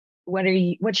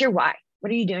what's your why?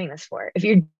 What are you doing this for? If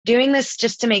you're doing this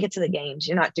just to make it to the games,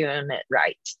 you're not doing it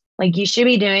right. Like, you should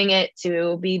be doing it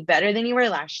to be better than you were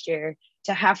last year,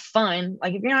 to have fun.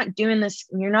 Like, if you're not doing this,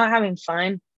 you're not having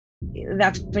fun,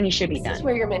 that's when you should be done. This is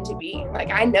where you're meant to be. Like,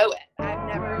 I know it. I've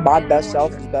never. My best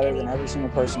self is better than every single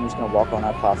person who's going to walk on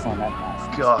that platform that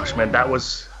night. Gosh, man, that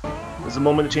was a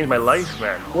moment that changed my life,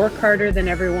 man. Work harder than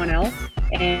everyone else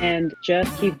and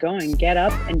just keep going. Get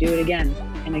up and do it again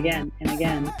and again and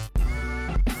again.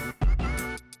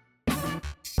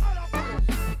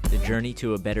 The journey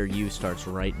to a better you starts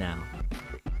right now.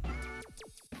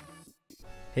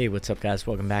 Hey, what's up, guys?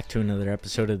 Welcome back to another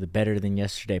episode of the Better Than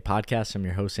Yesterday podcast. I'm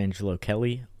your host, Angelo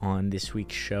Kelly. On this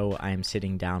week's show, I am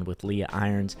sitting down with Leah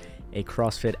Irons, a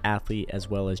CrossFit athlete as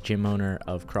well as gym owner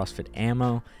of CrossFit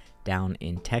Ammo down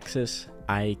in Texas.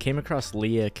 I came across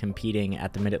Leah competing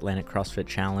at the Mid-Atlantic CrossFit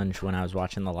Challenge when I was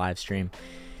watching the live stream,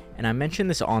 and I mentioned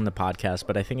this on the podcast,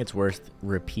 but I think it's worth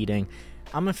repeating.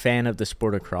 I'm a fan of the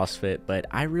sport of CrossFit, but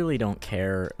I really don't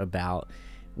care about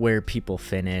where people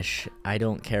finish. I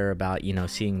don't care about,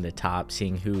 seeing the top,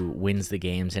 seeing who wins the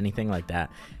games, anything like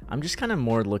that. I'm just kind of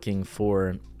more looking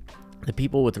for the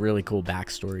people with really cool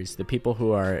backstories, the people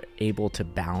who are able to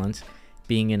balance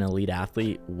being an elite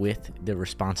athlete with the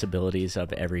responsibilities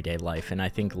of everyday life. And I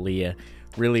think Leah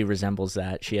really resembles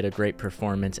that. She had a great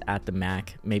performance at the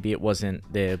MAC. Maybe it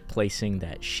wasn't the placing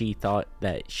that she thought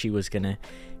that she was going to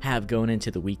have going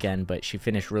into the weekend, but she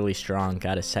finished really strong,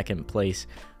 got a second place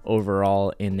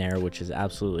overall in there, which is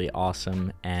absolutely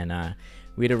awesome. And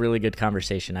we had a really good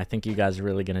conversation. I think you guys are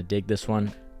really going to dig this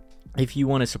one. If you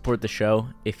want to support the show,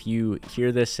 if you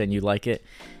hear this and you like it,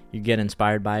 you get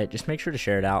inspired by it, just make sure to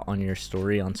share it out on your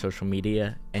story on social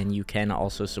media. And you can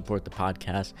also support the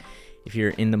podcast. If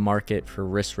you're in the market for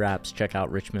wrist wraps, check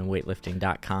out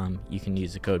richmondweightlifting.com. You can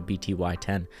use the code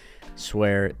BTY10.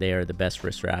 Swear they are the best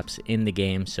wrist wraps in the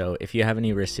game. So if you have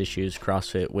any wrist issues,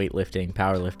 CrossFit, weightlifting,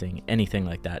 powerlifting, anything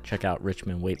like that, check out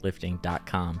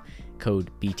richmondweightlifting.com,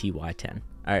 code BTY10.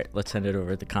 All right, let's send it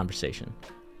over to the conversation.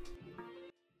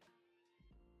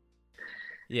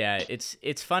 Yeah, it's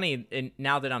funny, and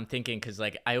now that I'm thinking, because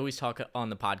I always talk on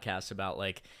the podcast about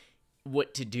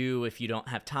what to do if you don't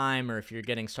have time or if you're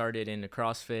getting started in a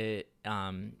CrossFit,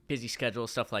 busy schedule,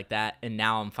 stuff like that. And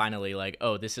now I'm finally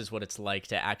oh, this is what it's like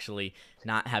to actually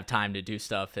not have time to do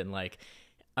stuff. And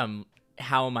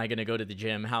how am I going to go to the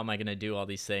gym? How am I going to do all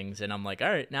these things? And I'm all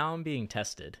right, now I'm being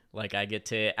tested. I get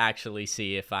to actually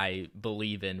see if I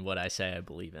believe in what I say I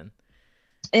believe in.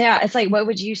 Yeah. It's what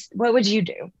would you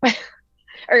do?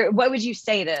 Or what would you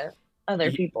say to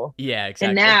other people? Yeah, exactly.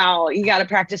 And now you got to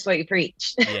practice what you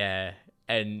preach. Yeah.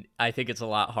 And I think it's a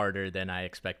lot harder than I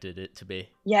expected it to be.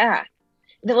 Yeah.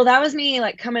 Well, that was me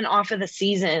coming off of the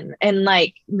season, and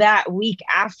that week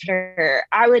after,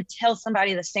 I would tell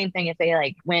somebody the same thing if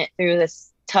they went through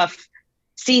this tough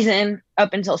season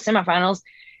up until semifinals.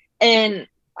 And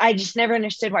I just never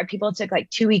understood why people took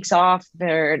 2 weeks off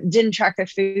or didn't track their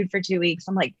food for 2 weeks.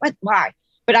 I'm what? Why?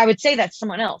 But I would say that's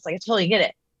someone else. I totally get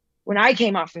it. When I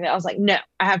came off of it, I was no,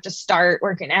 I have to start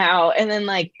working out. And then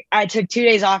I took 2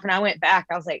 days off and I went back.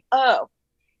 I was oh,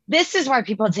 this is why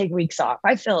people take weeks off.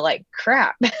 I feel like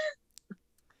crap.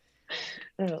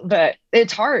 But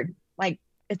it's hard.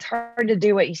 It's hard to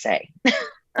do what you say.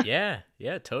 Yeah,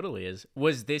 it totally is.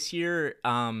 Was this year,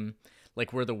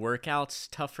 were the workouts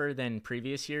tougher than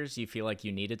previous years? Do you feel like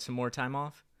you needed some more time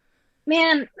off?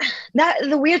 Man,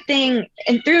 the weird thing,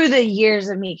 and through the years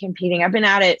of me competing, I've been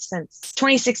at it since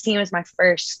 2016 was my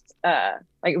first,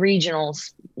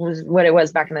 regionals was what it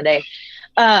was back in the day.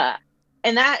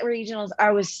 And that regionals,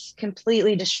 I was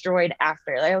completely destroyed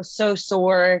after. I was so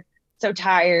sore, so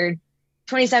tired.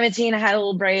 2017, I had a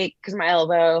little break because of my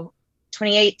elbow.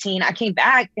 2018, I came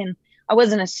back and I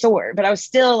wasn't as sore, but I was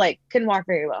still couldn't walk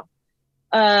very well.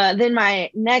 Then my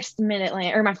first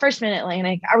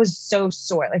Mid-Atlantic, I was so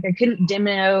sore. I couldn't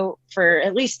demo for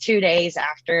at least 2 days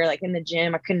after, in the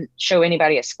gym. I couldn't show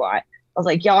anybody a squat. I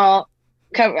was y'all,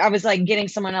 I was getting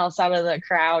someone else out of the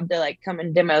crowd to come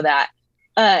and demo that.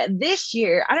 This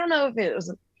year, I don't know if it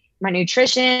was my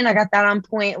nutrition. I got that on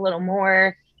point a little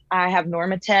more. I have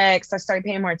Normatex. I started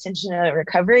paying more attention to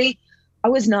recovery. I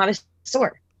was not as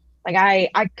sore.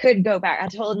 I could go back. I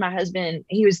told my husband,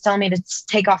 he was telling me to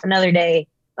take off another day.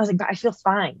 I was but I feel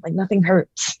fine. Nothing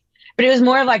hurts. But it was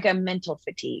more of a mental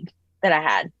fatigue that I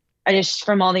had. I just,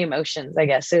 from all the emotions, I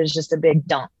guess. It was just a big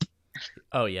dump.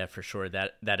 Oh, yeah, for sure.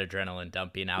 That adrenaline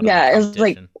dumping out. Yeah, it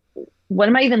was what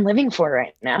am I even living for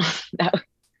right now? No.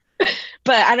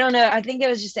 But I don't know. I think it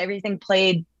was just everything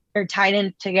played or tied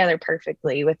in together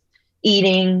perfectly with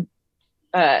eating,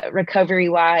 recovery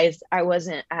wise, I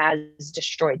wasn't as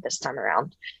destroyed this time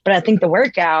around. But I think the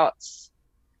workouts,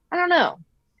 I don't know.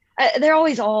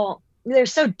 They're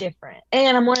so different.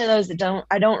 And I'm one of those that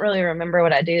I don't really remember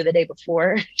what I do the day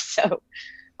before. So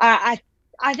I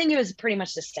think it was pretty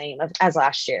much the same as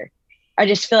last year. I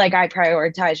just feel like I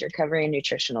prioritize recovery and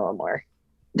nutrition a little more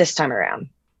this time around.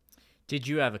 Did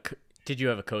you have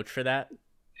a coach for that?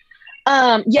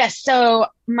 Yes. So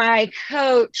my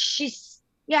coach,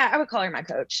 I would call her my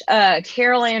coach.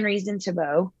 Carol Ann Reason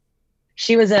Thibault.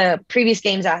 She was a previous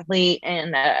games athlete,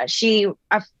 and she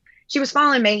was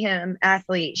following Mayhem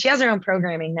athlete. She has her own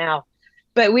programming now,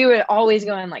 but we would always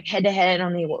go in like head to head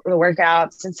on the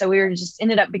workouts. And so we were just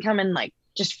ended up becoming like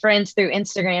just friends through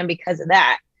Instagram because of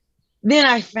that. Then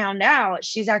I found out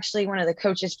she's actually one of the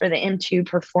coaches for the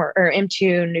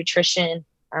M2 nutrition.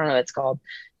 I don't know what it's called,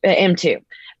 M2,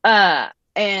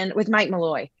 and with Mike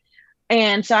Malloy.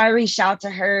 And so I reached out to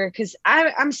her because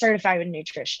I'm certified in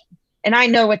nutrition and I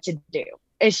know what to do.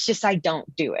 It's just, I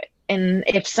don't do it. And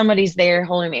if somebody's there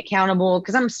holding me accountable,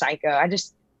 because I'm psycho,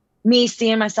 me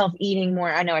seeing myself eating more,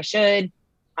 I know I should,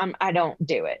 I don't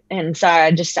do it. And so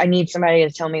I need somebody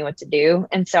to tell me what to do.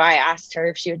 And so I asked her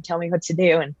if she would tell me what to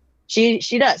do. And she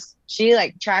does. She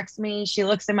like tracks me. She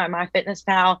looks in my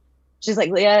MyFitnessPal. She's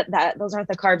like, Leah, those aren't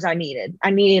the carbs I needed.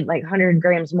 I needed like 100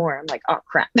 grams more. I'm like, oh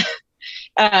crap.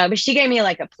 But she gave me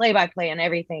like a play-by-play and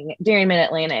everything during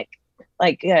Mid-Atlantic,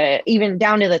 like even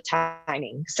down to the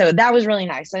timing. So that was really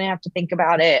nice. I didn't have to think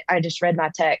about it. I just read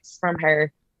my text from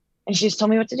her and she just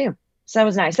told me what to do. So that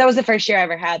was nice. That was the first year I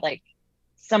ever had like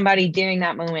somebody during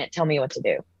that moment tell me what to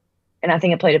do. And I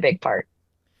think it played a big part.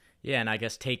 Yeah. And I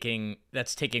guess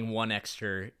that's taking one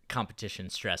extra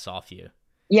competition stress off you.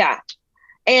 Yeah.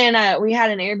 And we had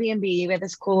an Airbnb. We had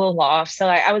this cool little loft. So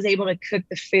I was able to cook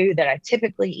the food that I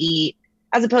typically eat,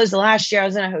 as opposed to last year I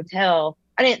was in a hotel.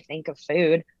 I didn't think of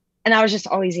food and I was just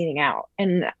always eating out.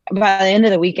 And by the end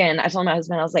of the weekend, I told my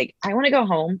husband, I was like, I want to go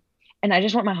home and I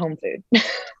just want my home food.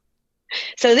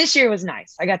 So this year was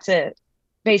nice. I got to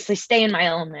basically stay in my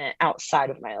element outside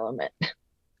of my element.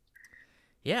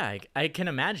 Yeah, I can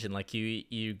imagine like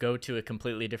you go to a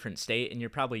completely different state and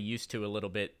you're probably used to a little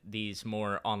bit these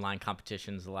more online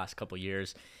competitions the last couple of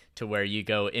years to where you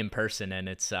go in person and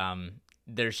it's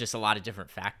there's just a lot of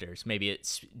different factors. Maybe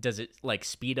does it like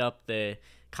speed up the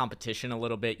competition a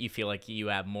little bit? You feel like you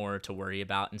have more to worry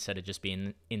about instead of just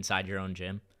being inside your own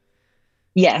gym?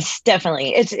 Yes,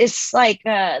 definitely. It's like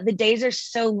the days are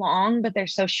so long, but they're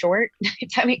so short,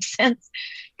 if that makes sense.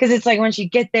 Because it's like once you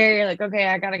get there, you're like, okay,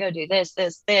 I got to go do this.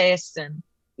 And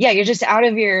yeah, you're just out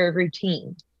of your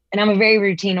routine. And I'm a very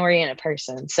routine oriented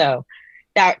person. So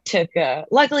that took,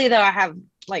 luckily though, I have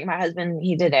like my husband,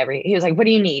 he was like, what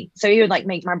do you need? So he would like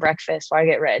make my breakfast while I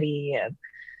get ready. And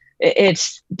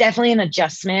it's definitely an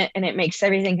adjustment and it makes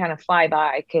everything kind of fly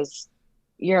by because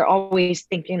you're always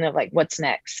thinking of like what's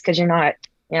next because you're not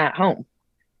at home.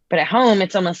 But at home,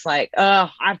 it's almost like,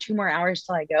 oh, I have 2 more hours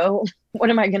till I go.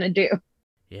 What am I going to do?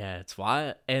 Yeah, it's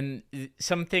wild. And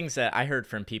some things that I heard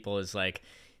from people is like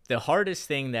the hardest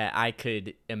thing that I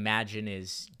could imagine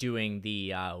is doing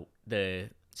the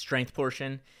strength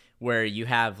portion where you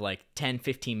have like 10,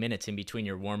 15 minutes in between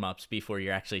your warm-ups before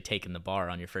you're actually taking the bar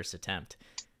on your first attempt.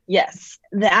 Yes,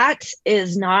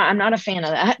 I'm not a fan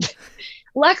of that.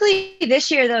 Luckily this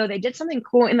year though, they did something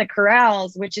cool in the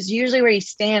corrals, which is usually where you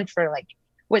stand for like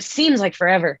what seems like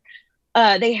forever.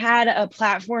 They had a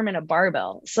platform and a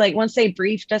barbell. So like once they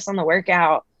briefed us on the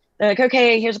workout, they're like,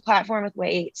 okay, here's a platform with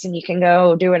weights and you can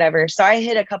go do whatever. So I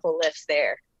hit a couple lifts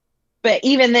there. But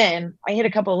even then I hit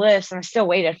a couple lifts and I still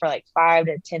waited for like 5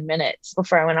 to 10 minutes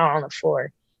before I went out on the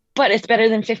floor. But it's better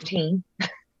than 15.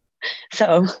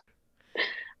 So,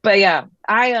 but yeah,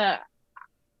 I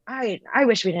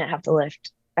wish we didn't have to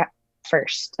lift at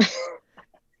first.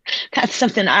 That's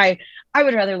something I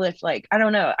would rather lift. Like, I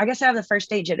don't know. I guess I have the first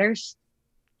day jitters,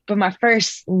 but my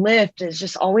first lift is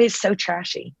just always so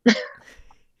trashy.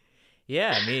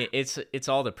 Yeah, I mean, it's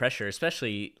all the pressure,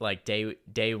 especially like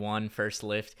day one first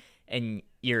lift, and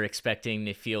you're expecting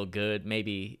to feel good.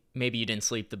 Maybe you didn't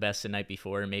sleep the best the night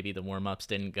before, maybe the warm-ups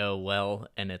didn't go well,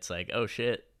 and it's like, oh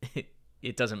shit,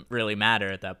 it doesn't really matter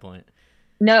at that point.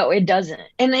 No, it doesn't.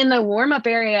 And in the warm-up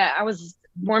area, I was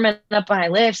warming up my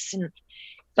lifts and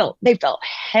they felt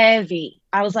heavy.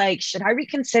 I was like, should I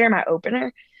reconsider my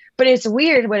opener? But it's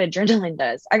weird what adrenaline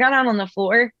does. I got out on the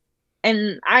floor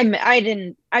and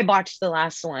I botched the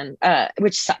last one,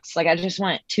 which sucks. Like I just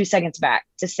went 2 seconds back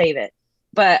to save it.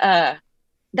 But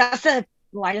that's the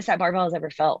lightest that barbell has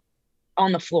ever felt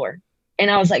on the floor.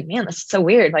 And I was like, man, this is so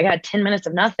weird. Like I had 10 minutes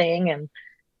of nothing and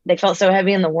they felt so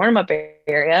heavy in the warm-up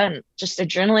area and just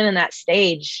adrenaline in that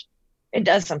stage. it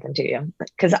does something to you,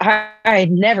 because I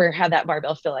never had that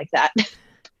barbell feel like that.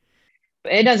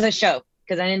 But it doesn't show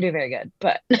because I didn't do very good.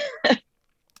 But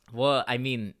Well, I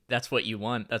mean, that's what you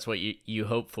want. That's what you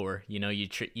hope for. You know, you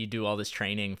do all this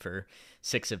training for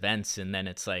 6 events, and then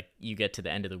it's like you get to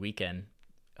the end of the weekend.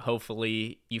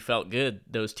 Hopefully, you felt good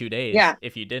those 2 days. Yeah.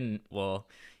 If you didn't, well,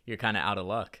 you're kind of out of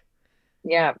luck.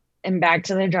 yeah, and back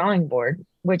to the drawing board,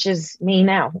 which is me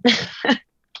now.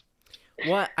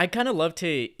 Well, I kind of love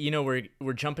to,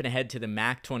 we're jumping ahead to the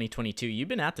MAC 2022. You've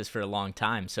been at this for a long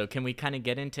time. So can we kind of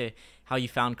get into how you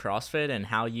found CrossFit and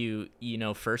how you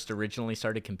first originally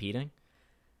started competing?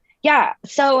 Yeah.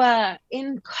 So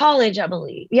in college, I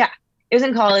believe. Yeah, it was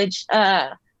in college.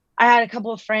 I had a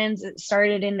couple of friends that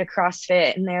started into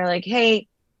CrossFit, and they're like, "Hey,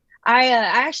 I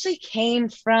actually came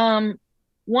from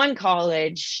one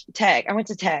college, Tech. I went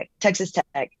to Texas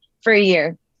Tech for a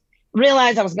year.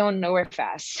 Realized I was going nowhere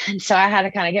fast, and so I had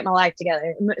to kind of get my life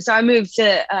together. So I moved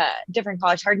to different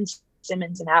college, Hardin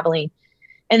Simmons in Abilene,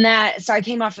 and so I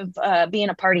came off of being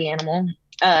a party animal.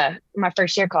 My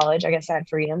first year of college, I guess I had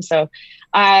freedom, so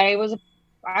I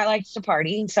liked to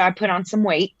party, so I put on some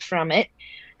weight from it.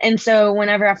 And so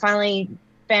whenever I finally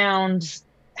found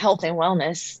health and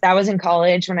wellness, that was in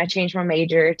college when I changed my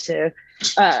major to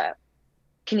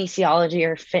kinesiology,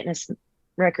 or fitness,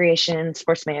 recreation,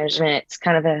 sports management. It's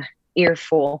kind of a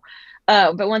earful.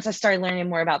 But once I started learning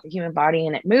more about the human body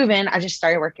and it moving, I just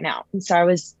started working out. And so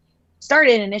I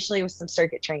started initially with some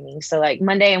circuit training. So like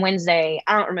Monday and Wednesday,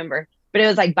 I don't remember, but it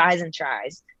was like bis and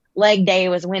tris. Leg day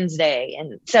was Wednesday.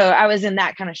 And so I was in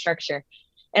that kind of structure.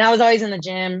 And I was always in the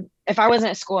gym. If I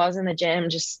wasn't at school, I was in the gym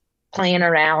just playing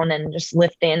around and just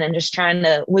lifting and just trying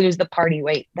to lose the party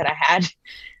weight that I had.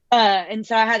 And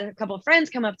so I had a couple of friends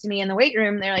come up to me in the weight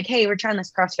room. They're like, "Hey, we're trying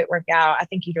this CrossFit workout. I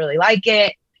think you'd really like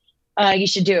it. You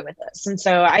should do it with us." And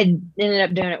so I ended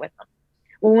up doing it with them.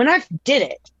 Well, when I did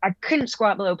it, I couldn't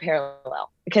squat below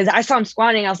parallel because I saw them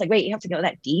squatting. I was like, "Wait, you have to go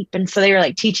that deep." And so they were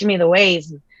like teaching me the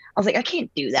ways. And I was like, "I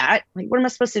can't do that. Like, what am I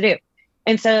supposed to do?"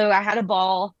 And so I had a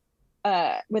ball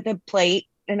with a plate,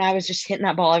 and I was just hitting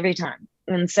that ball every time.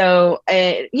 And so,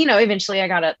 eventually I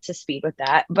got up to speed with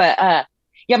that. But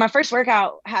yeah, my first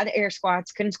workout had air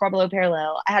squats, couldn't squat below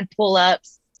parallel. I had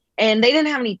pull-ups, and they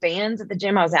didn't have any bands at the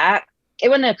gym I was at. It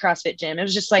wasn't a CrossFit gym. It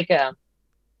was just like a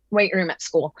weight room at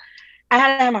school. I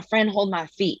had to have my friend hold my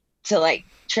feet to like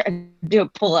do a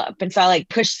pull-up. And so I like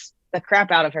pushed the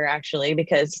crap out of her, actually,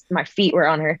 because my feet were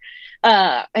on her.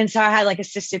 And so I had like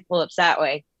assisted pull-ups that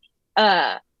way.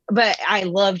 But I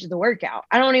loved the workout.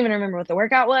 I don't even remember what the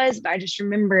workout was, but I just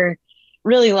remember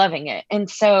really loving it. And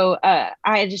so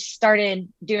I just started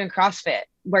doing CrossFit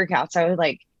workouts. I would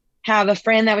like have a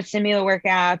friend that would send me the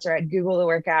workouts, or I'd Google the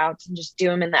workouts and just do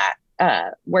them in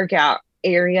that workout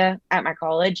area at my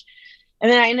college.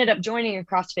 And then I ended up joining a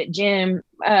CrossFit gym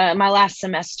my last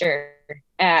semester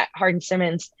at Hardin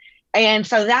Simmons. And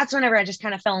so that's whenever I just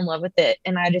kind of fell in love with it.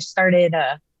 And I just started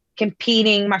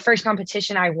competing. My first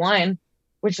competition I won,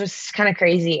 which was kind of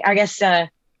crazy. I guess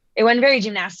it wasn't very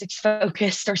gymnastics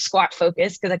focused or squat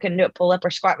focused because I couldn't do a pull up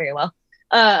or squat very well.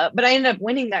 But I ended up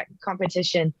winning that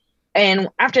competition. And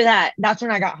after that, that's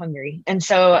when I got hungry. And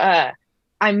so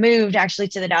I moved actually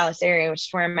to the Dallas area, which is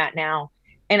where I'm at now.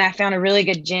 And I found a really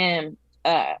good gym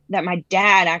that my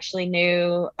dad actually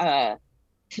knew.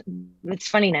 It's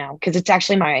funny now because it's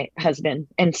actually my husband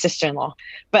and sister-in-law,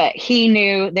 but he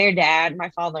knew their dad, my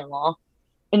father-in-law,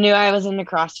 and knew I was into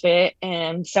CrossFit.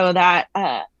 And so that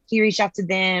he reached out to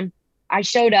them. I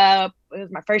showed up. It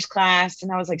was my first class,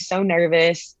 and I was like so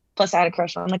nervous. Plus, I had a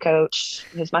crush on the coach,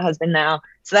 who's my husband now.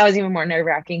 So that was even more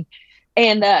nerve-wracking.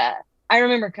 And I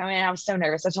remember coming, I was so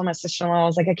nervous. I told my sister-in-law, I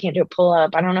was like, "I can't do a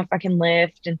pull-up. I don't know if I can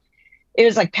lift." And it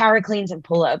was like power cleans and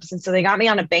pull-ups. And so they got me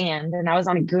on a band, and I was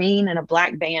on a green and a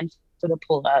black band for the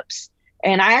pull-ups.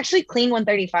 And I actually cleaned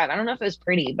 135. I don't know if it was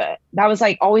pretty, but that was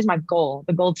like always my goal.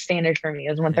 The gold standard for me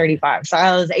was 135. So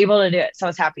I was able to do it. So I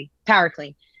was happy. Power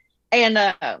clean. And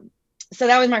so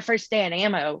that was my first day at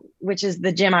Ammo, which is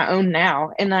the gym I own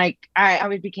now. And like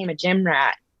I became a gym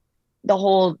rat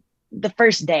the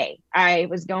first day. I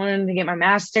was going to get my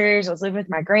master's. I was living with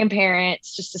my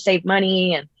grandparents just to save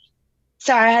money. And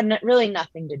so I had really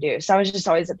nothing to do. So I was just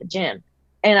always at the gym.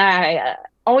 And I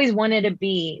always wanted to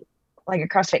be like a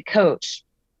CrossFit coach.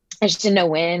 I just didn't know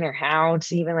when or how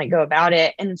to even like go about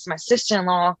it. And so my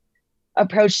sister-in-law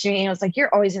approached me and was like,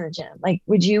 "You're always in the gym. Like,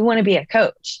 would you want to be a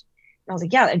coach?" And I was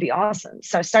like, "Yeah, that'd be awesome."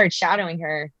 So I started shadowing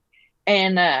her,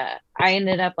 and I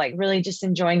ended up like really just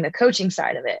enjoying the coaching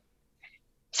side of it.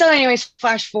 So anyways,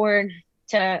 flash forward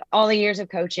to all the years of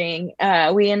coaching.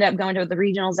 We ended up going to the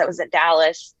regionals that was at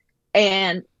Dallas.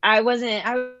 And I was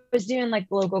doing like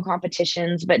local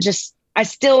competitions, but just I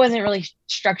still wasn't really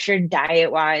structured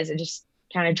diet wise. I just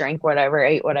kind of drank whatever,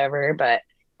 ate whatever, but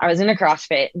I was into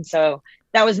CrossFit. And so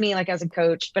that was me like as a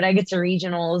coach, but I get to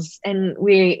regionals and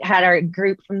we had our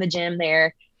group from the gym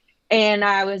there. And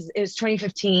it was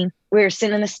 2015. We were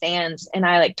sitting in the stands and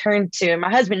I like turned to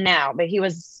my husband now, but he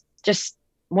was just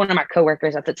one of my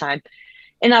coworkers at the time.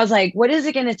 And I was like, what is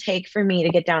it going to take for me to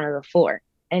get down to the floor?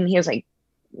 And he was like,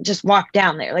 just walk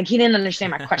down there. Like he didn't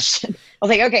understand my question. I was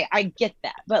like, okay, I get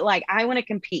that, but like, I want to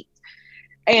compete.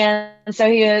 And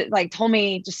so he like told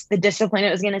me just the discipline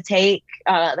it was going to take,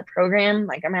 the program.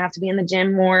 Like I'm gonna have to be in the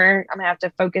gym more. I'm gonna have to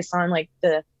focus on like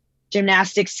the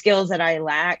gymnastics skills that I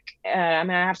lack. I'm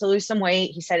gonna have to lose some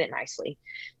weight. He said it nicely,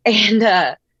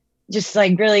 and just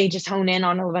like really just hone in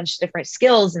on a bunch of different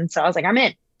skills. And so I was like, I'm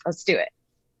in. Let's do it.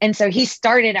 And so he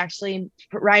started actually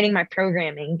writing my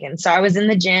programming. And so I was in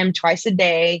the gym twice a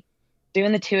day,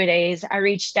 doing the 2-a-days. I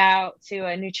reached out to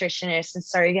a nutritionist and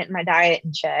started getting my diet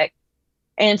in check.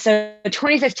 And so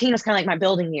 2015 was kind of like my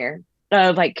building year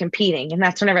of like competing. And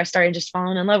that's whenever I started just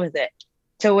falling in love with it.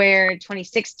 To where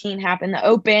 2016 happened, the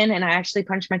open, and I actually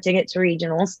punched my ticket to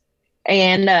regionals.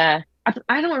 And I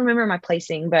don't remember my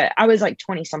placing, but I was like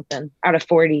 20 something out of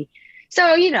 40.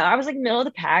 So, you know, I was like middle of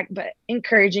the pack, but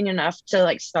encouraging enough to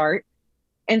like start.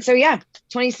 And so, yeah,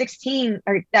 2016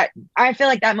 or that, I feel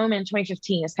like that moment in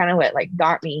 2015 is kind of what like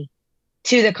got me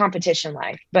to the competition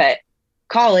life. But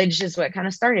college is what kind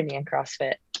of started me in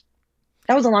CrossFit.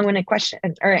 That was a long-winded question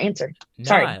or answer. No,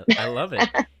 Sorry. I love it.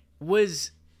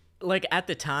 Was like at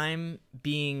the time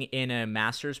being in a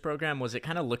master's program, was it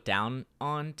kind of looked down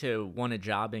on to want a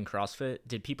job in CrossFit?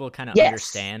 Did people kind of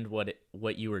understand what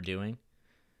you were doing?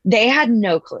 They had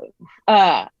no clue.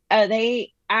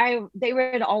 They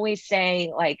would always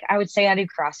say like, I would say I do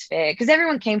CrossFit because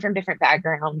everyone came from different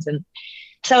backgrounds. And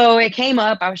so it came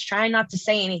up. I was trying not to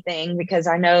say anything because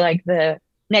I know like the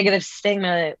negative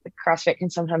stigma that CrossFit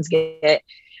can sometimes get.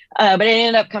 But it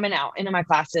ended up coming out into my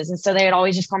classes. And so they would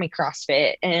always just call me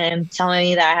CrossFit and telling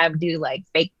me that I have to do like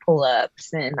fake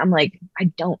pull-ups. And I'm like, I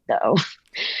don't though.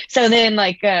 So then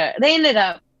like, they ended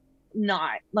up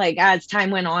not like as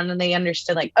time went on and they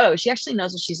understood like, oh, she actually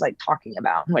knows what she's like talking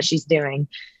about and what she's doing.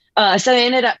 So they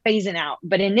ended up phasing out.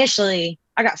 But initially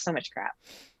I got so much crap.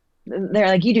 They're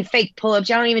like, you do fake pull-ups.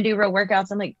 You don't even do real workouts.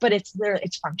 I'm like, but it's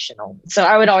functional. So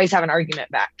I would always have an argument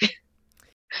back.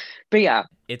 But yeah.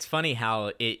 It's funny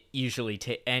how it usually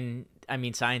and I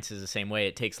mean, science is the same way.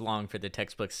 It takes long for the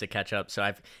textbooks to catch up. So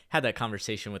I've had that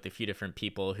conversation with a few different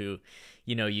people who,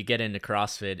 you know, you get into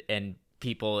CrossFit and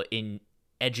people in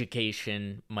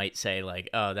education might say like,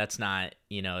 oh, that's not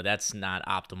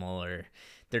optimal, or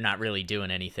they're not really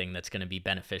doing anything that's going to be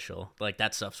beneficial. Like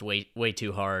that stuff's way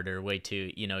too hard, or way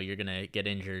too, you know, you're going to get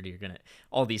injured. You're going to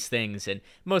all these things. And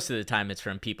most of the time it's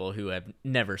from people who have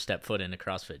never stepped foot in a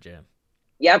CrossFit gym.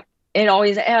 Yep. It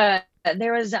always, there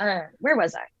was, where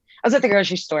was I? I was at the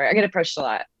grocery store. I get approached a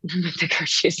lot at the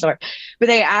grocery store, but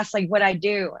they asked like what I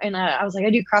do. And I was like, I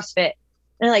do CrossFit. And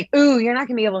they're like, ooh, you're not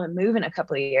gonna be able to move in a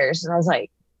couple of years. And I was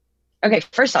like, okay,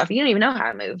 first off, you don't even know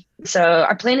how to move. So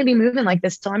I plan to be moving like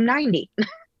this till I'm 90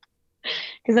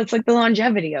 because that's like the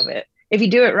longevity of it. If you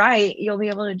do it right, you'll be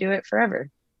able to do it forever.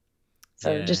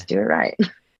 So just do it right.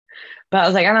 But I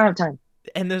was like, I don't have time.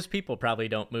 And those people probably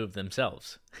don't move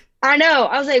themselves. I know.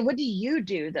 I was like, what do you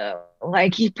do though?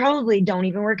 Like you probably don't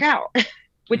even work out,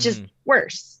 which is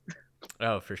worse.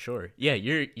 Oh, for sure. Yeah,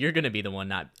 you're going to be the one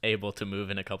not able to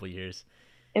move in a couple years.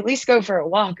 At least go for a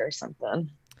walk or something.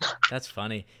 That's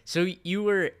funny. So you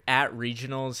were at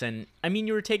regionals, and I mean,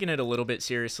 you were taking it a little bit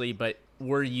seriously, but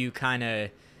were you kind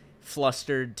of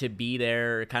flustered to be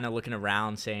there, kind of looking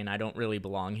around saying, I don't really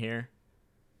belong here?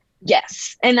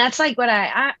 Yes. And that's like what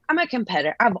I'm a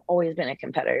competitor. I've always been a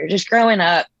competitor. Just growing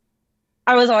up,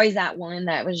 I was always that one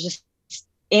that was just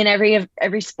in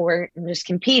every sport and just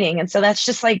competing. And so that's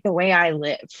just like the way I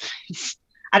live.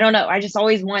 I don't know. I just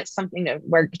always want something to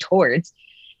work towards.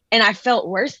 And I felt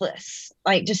worthless,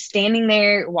 like just standing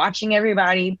there watching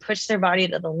everybody push their body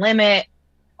to the limit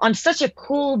on such a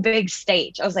cool big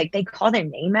stage. I was like, they call their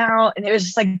name out, and it was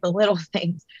just like the little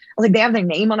things. I was like, they have their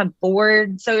name on a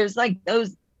board. So it was like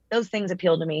those things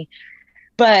appealed to me.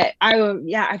 But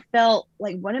I felt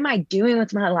like, what am I doing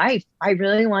with my life? I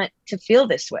really want to feel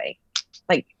this way.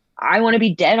 Like I want to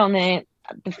be dead on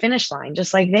the finish line,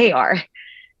 just like they are.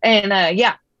 And I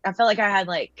felt like I had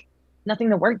like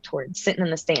nothing to work towards sitting in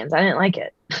the stands. I didn't like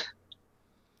it.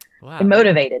 Wow. It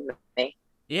motivated me.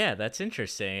 Yeah, that's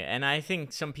interesting. And I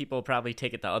think some people probably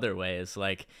take it the other way. It's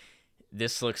like,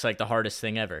 this looks like the hardest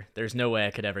thing ever. There's no way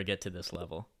I could ever get to this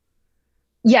level.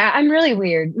 Yeah, I'm really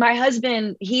weird. My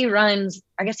husband, he runs,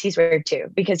 I guess he's weird too,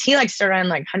 because he likes to run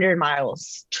like 100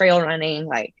 miles, trail running,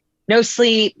 like no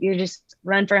sleep. You just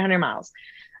run for 100 miles.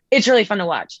 It's really fun to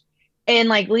watch. And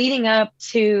like leading up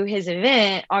to his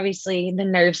event, obviously the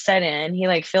nerves set in. He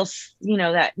like feels,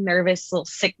 that nervous little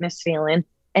sickness feeling.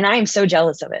 And I am so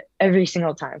jealous of it every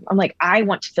single time. I'm like, I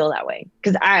want to feel that way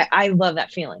because I love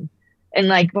that feeling. And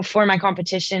like before my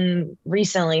competition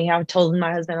recently, I told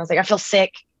my husband, I was like, I feel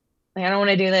sick. Like, I don't want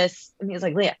to do this. And he was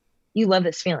like, Leah, you love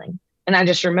this feeling. And I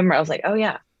just remember, I was like, oh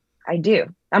yeah, I do.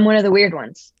 I'm one of the weird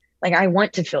ones. Like, I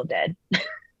want to feel dead.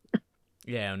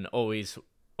 Yeah, and always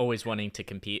wanting to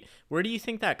compete. Where do you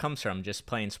think that comes from? Just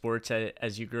playing sports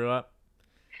as you grew up?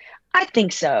 I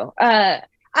think so.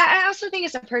 I also think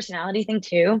it's a personality thing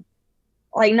too.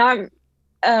 Like, not,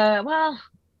 well,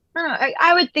 I don't know.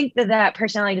 I would think that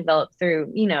personality developed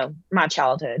through, my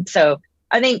childhood. So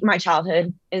I think my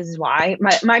childhood is why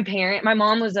my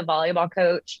mom was a volleyball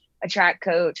coach, a track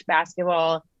coach,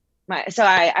 basketball. So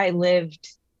I lived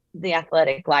the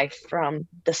athletic life from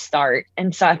the start.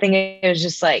 And so I think it was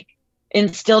just like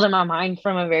instilled in my mind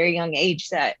from a very young age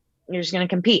that you're just going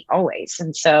to compete always.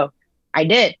 And so I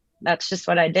did. That's just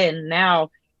what I did. And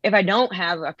now if I don't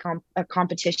have a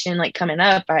competition like coming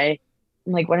up, I'm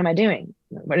like, what am I doing?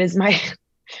 What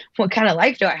kind of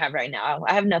life do I have right now?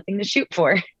 I have nothing to shoot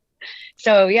for.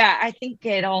 So yeah, I think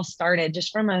it all started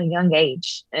just from a young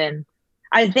age. And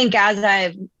I think as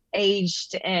I've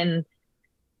aged and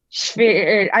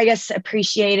I guess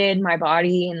appreciated my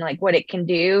body and like what it can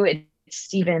do,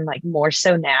 it's even like more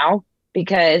so now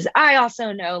because I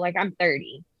also know like I'm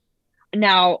 30.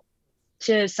 Now,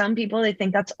 to some people, they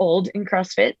think that's old in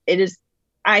CrossFit. It is.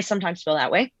 I sometimes feel that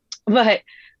way, but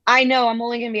I know I'm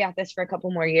only going to be at this for a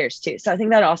couple more years too. So I think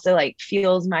that also like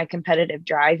fuels my competitive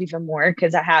drive even more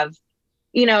because I have,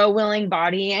 a willing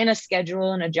body and a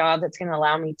schedule and a job that's going to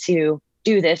allow me to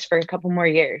do this for a couple more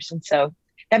years. And so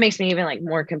that makes me even like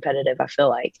more competitive, I feel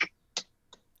like,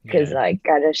 because like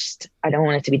I don't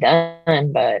want it to be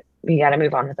done, but we got to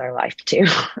move on with our life too.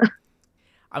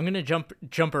 I'm going to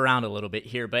jump around a little bit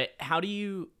here, but how do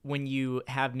you, when you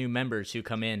have new members who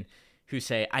come in who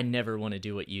say, I never want to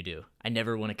do what you do, I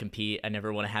never want to compete, I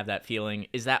never want to have that feeling,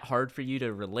 is that hard for you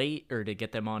to relate or to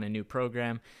get them on a new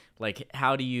program? Like,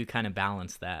 how do you kind of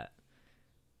balance that?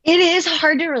 It is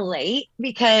hard to relate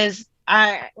because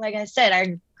like I said,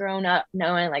 I've grown up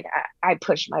knowing like I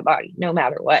push my body no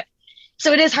matter what.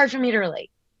 So it is hard for me to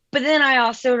relate. But then I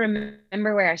also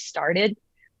remember where I started.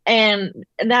 And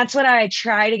that's what I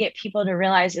try to get people to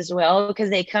realize as well, because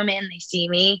they come in, they see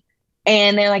me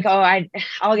and they're like, oh,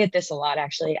 I'll get this a lot.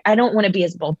 Actually, I don't want to be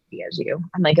as bulky as you.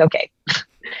 I'm like, okay,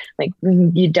 like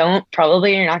you don't,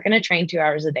 probably you're not going to train 2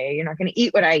 hours a day. You're not going to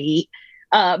eat what I eat.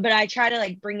 But I try to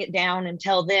like bring it down and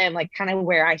tell them like kind of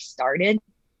where I started.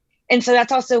 And so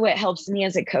that's also what helps me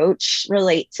as a coach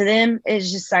relate to them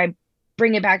is just I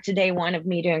bring it back to day one of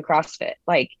me doing CrossFit.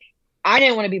 Like I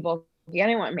didn't want to be bulky. I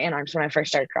didn't want man arms when I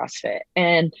first started CrossFit.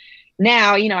 And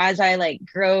now, as I like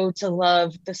grow to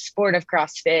love the sport of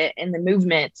CrossFit and the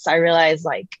movements, I realize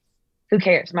like, who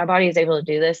cares? My body is able to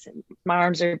do this. And my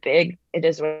arms are big. It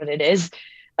is what it is.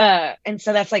 And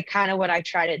so that's like kind of what I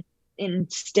try to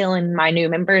instill in my new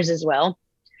members as well.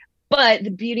 But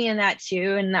the beauty in that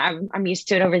too, and I'm used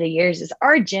to it over the years, is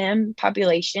our gym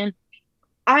population.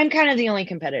 I'm kind of the only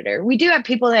competitor. We do have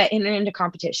people that enter into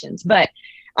competitions, but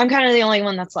I'm kind of the only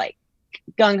one that's like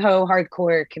gung-ho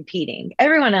hardcore competing.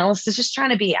 Everyone else is just trying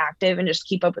to be active and just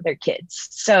keep up with their kids.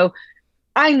 So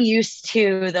I'm used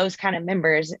to those kind of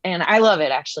members and I love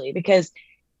it actually, because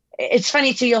it's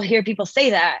funny too. You'll hear people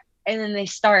say that and then they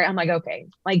start, I'm like, okay,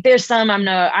 like there's some I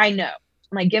know.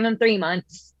 I'm like, give them 3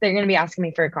 months. They're going to be asking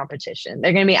me for a competition.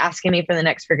 They're going to be asking me for the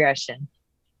next progression.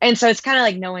 And so it's kind of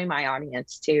like knowing my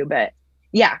audience too, but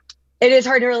yeah, it is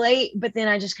hard to relate, but then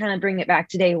I just kind of bring it back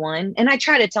to day one. And I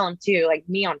try to tell them too, like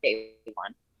me on day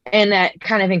one. And that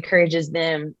kind of encourages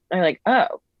them. They're like,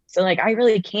 oh, so like, I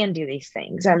really can do these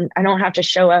things. I don't have to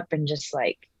show up and just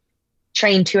like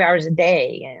train 2 hours a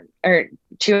day or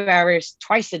 2 hours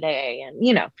twice a day.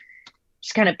 And,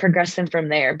 just kind of progress them from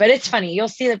there. But it's funny. You'll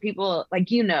see that people like,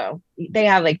 they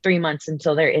have like 3 months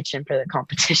until they're itching for the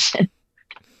competition.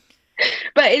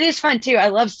 But it is fun too. I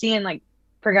love seeing like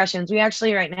progressions. We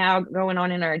actually right now going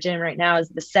on in our gym right now is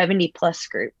the 70 plus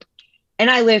group. And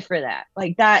I live for that.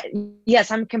 Like that.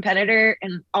 Yes, I'm a competitor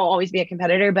and I'll always be a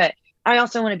competitor, but I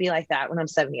also want to be like that when I'm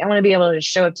 70. I want to be able to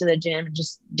show up to the gym and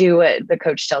just do what the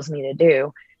coach tells me to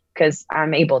do because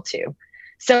I'm able to.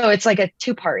 So it's like a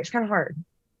 2-part. It's kind of hard.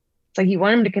 It's like you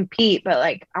want them to compete, but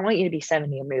like, I want you to be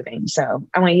 70 and moving. So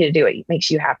I want you to do what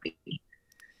makes you happy.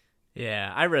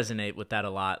 Yeah, I resonate with that a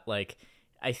lot. Like,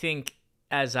 I think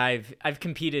as I've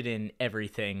competed in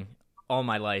everything all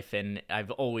my life, and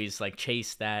I've always like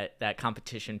chased that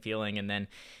competition feeling, and then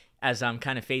as I'm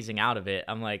kind of phasing out of it,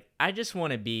 I'm like, I just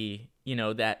want to be,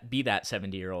 that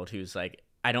 70-year-old who's like,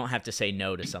 I don't have to say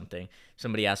no to something.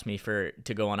 Somebody asked me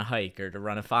to go on a hike or to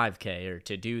run a 5K or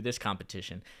to do this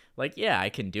competition. Like, yeah, I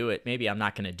can do it. Maybe I'm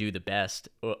not going to do the best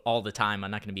all the time.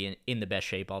 I'm not going to be in the best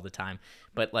shape all the time,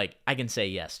 but like I can say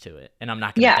yes to it, and I'm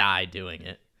not going to die doing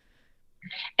it.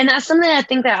 And that's something I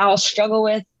think that I'll struggle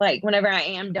with. Like whenever I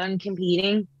am done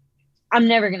competing, I'm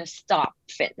never going to stop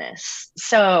fitness.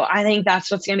 So I think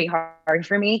that's what's going to be hard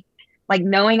for me. Like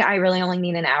knowing I really only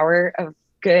need an hour of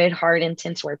good, hard,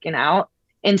 intense working out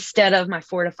instead of my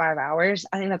 4 to 5 hours.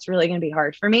 I think that's really going to be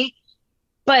hard for me.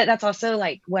 But that's also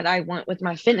like what I want with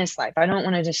my fitness life. I don't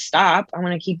want to just stop. I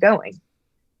want to keep going.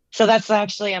 So that's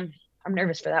actually, I'm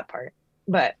nervous for that part.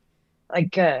 But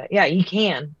like, yeah, you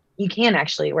can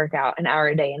actually work out an hour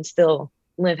a day and still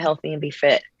live healthy and be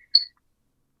fit.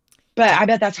 But I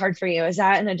bet that's hard for you. Is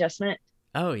that an adjustment?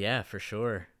 Oh yeah, for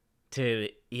sure. To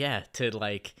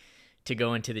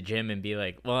go into the gym and be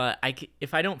like, well,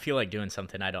 if I don't feel like doing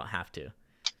something, I don't have to.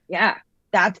 Yeah,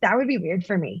 that would be weird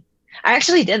for me. I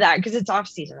actually did that because it's off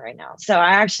season right now. So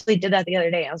I actually did that the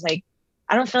other day. I was like,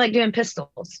 I don't feel like doing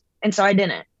pistols. And so I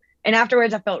didn't. And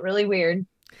afterwards I felt really weird,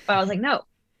 but I was like, no,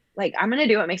 like I'm going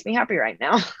to do what makes me happy right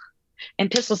now.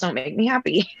 And pistols don't make me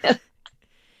happy.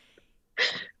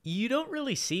 You don't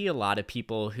really see a lot of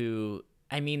people who,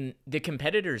 I mean, the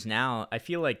competitors now, I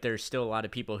feel like there's still a lot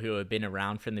of people who have been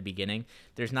around from the beginning.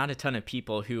 There's not a ton of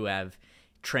people who have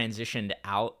transitioned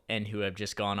out and who have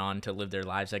just gone on to live their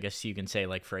lives. I guess you can say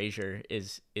like Frazier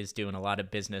is doing a lot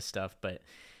of business stuff, but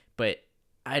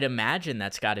I'd imagine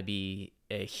that's got to be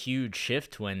a huge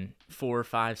shift when 4,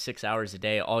 5, 6 hours a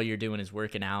day, all you're doing is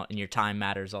working out and your time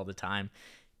matters all the time.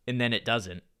 And then it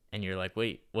doesn't. And you're like,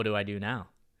 wait, what do I do now?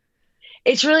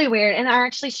 It's really weird. And I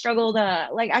actually struggled,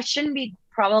 like I shouldn't be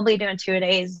probably doing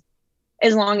 2-a-days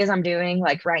as long as I'm doing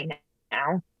like right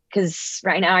now. Cause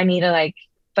right now I need to like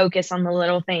focus on the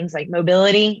little things like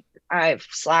mobility. I've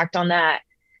slacked on that.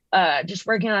 Just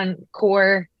working on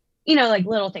core, like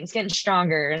little things, getting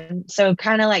stronger. And so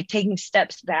kind of like taking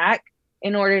steps back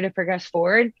in order to progress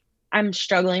forward. I'm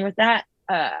struggling with that.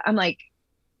 I'm like,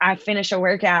 I finish a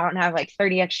workout and have like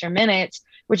 30 extra minutes,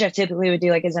 which I typically would do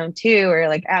like a zone 2 or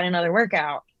like add another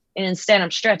workout. And instead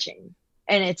I'm stretching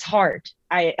and it's hard.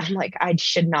 I'm like, I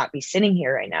should not be sitting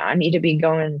here right now. I need to be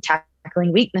going and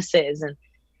tackling weaknesses.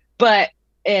 But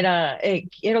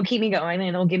it'll keep me going and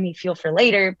it'll give me fuel for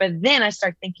later. But then I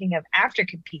start thinking of after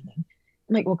competing,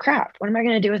 I'm like, well, crap, what am I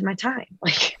going to do with my time?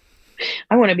 Like,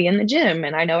 I want to be in the gym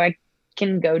and I know I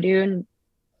can go do and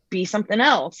be something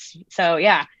else. So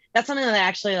yeah, that's something that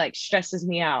actually like stresses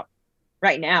me out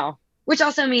right now, which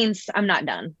also means I'm not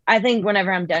done. I think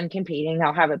whenever I'm done competing,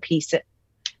 I'll have a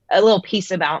little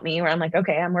piece about me where I'm like,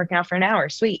 okay, I'm working out for an hour.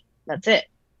 Sweet. That's it.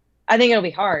 I think it'll be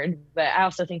hard, but I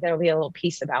also think there'll be a little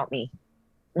piece about me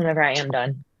whenever I am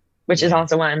done, which is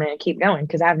also why I'm going to keep going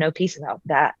because I have no peace about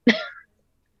that.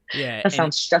 Yeah. That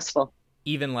sounds stressful.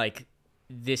 Even like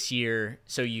this year,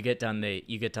 so you get done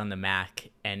the MAC,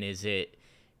 and is it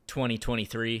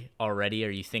 2023 already? Are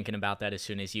you thinking about that as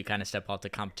soon as you kind of step off the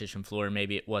competition floor?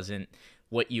 Maybe it wasn't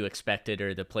what you expected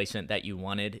or the placement that you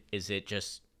wanted. Is it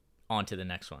just on to the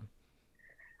next one?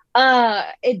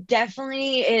 It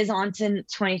definitely is on to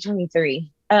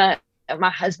 2023. My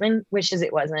husband wishes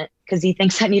it wasn't because he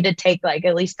thinks I need to take like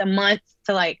at least a month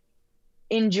to like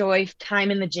enjoy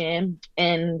time in the gym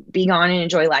and be gone and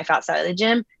enjoy life outside of the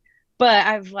gym. But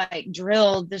I've like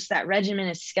drilled just that regimen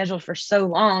is scheduled for so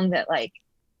long that like,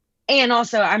 and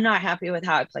also I'm not happy with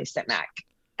how I placed at MAC.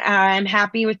 I'm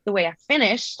happy with the way I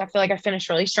finished. I feel like I finished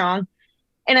really strong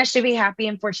and I should be happy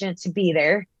and fortunate to be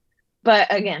there.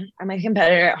 But again, I'm a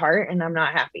competitor at heart and I'm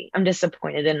not happy. I'm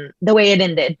disappointed in the way it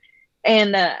ended.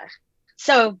 And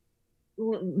so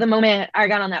the moment I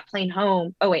got on that plane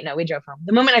home, oh wait, no, we drove home.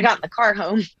 The moment I got in the car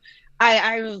home,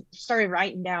 I started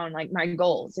writing down like my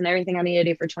goals and everything I need to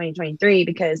do for 2023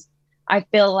 because I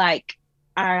feel like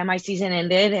my season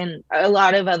ended and a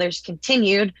lot of others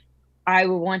continued. I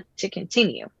would want to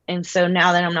continue. And so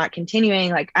now that I'm not continuing,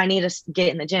 like I need to get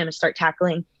in the gym and start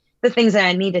tackling the things that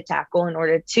I need to tackle in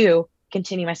order to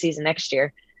continue my season next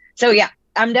year. So yeah,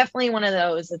 I'm definitely one of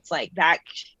those. It's like back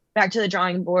to the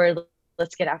drawing board.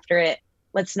 Let's get after it.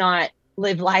 Let's not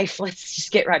live life. Let's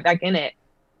just get right back in it.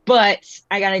 But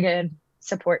I got a good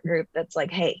support group that's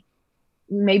like, hey,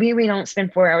 maybe we don't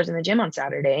spend 4 hours in the gym on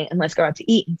Saturday and let's go out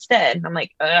to eat instead. And I'm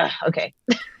like, okay.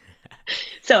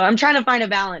 So I'm trying to find a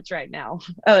balance right now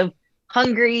of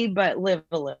hungry, but live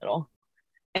a little.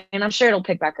 and I'm sure it'll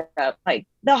pick back up. Like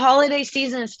the holiday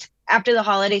season after the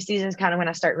holiday season is kind of when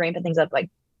I start ramping things up like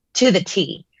to the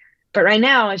T. But right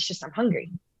now it's just I'm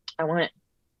hungry. I want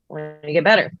to get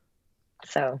better.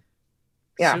 So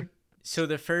yeah. So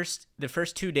the first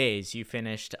 2 days you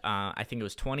finished, I think it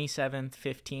was 27th,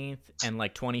 15th, and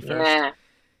like 21st.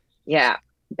 Yeah.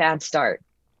 Bad start.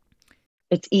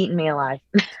 It's eating me alive.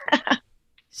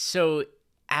 So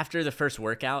after the first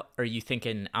workout, are you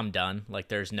thinking I'm done? Like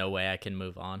there's no way I can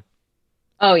move on?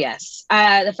 Oh yes.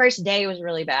 The first day was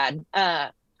really bad.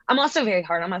 I'm also very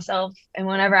hard on myself. And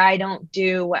whenever I don't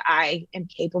do what I am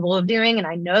capable of doing, and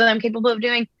I know that I'm capable of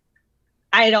doing,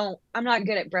 I'm not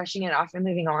good at brushing it off and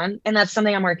moving on. And that's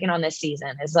something I'm working on this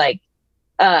season is like,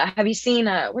 have you seen,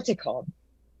 what's it called?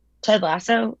 Ted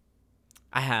Lasso?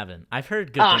 I haven't. I've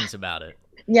heard good things about it.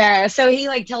 Yeah. So he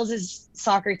like tells his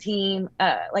soccer team,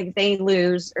 like if they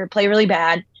lose or play really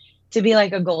bad, to be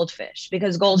like a goldfish,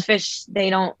 because goldfish, they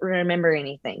don't remember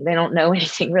anything. They don't know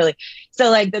anything really. So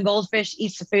like the goldfish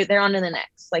eats the food, they're on to the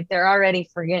next. Like they're already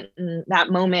forgetting that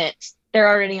moment. They're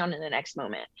already on to the next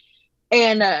moment.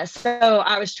 And so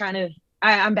I was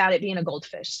I'm bad at being a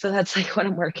goldfish. So that's like what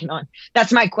I'm working on.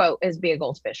 That's my quote, is be a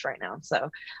goldfish right now. So,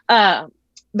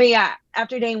 but yeah,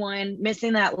 after day one,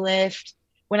 missing that lift,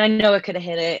 when I know it could have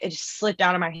hit it, it just slipped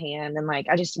out of my hand. And like,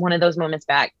 I just wanted those moments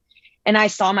back. And I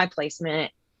saw my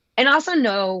placement and also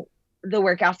know the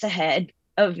workouts ahead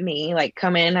of me, like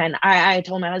come in. And I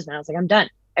told my husband, I was like, I'm done.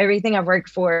 Everything I've worked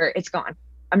for, it's gone.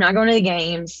 I'm not going to the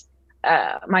games.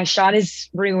 My shot is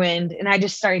ruined. And I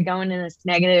just started going in this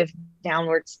negative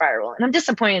downward spiral. And I'm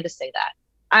disappointed to say that.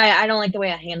 I don't like the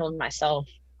way I handled myself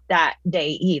that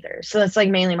day either. So that's like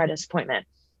mainly my disappointment.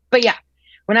 But yeah,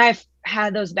 when I've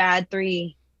had those bad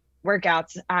 3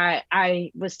 workouts,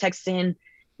 I was texting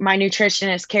my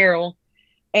nutritionist, Carol,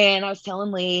 and I was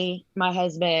telling Lee, my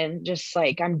husband, just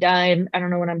like, I'm done. I don't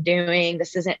know what I'm doing.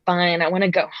 This isn't fun. I want to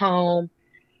go home.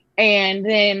 And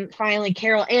then finally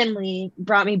Carol and Lee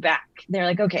brought me back. They're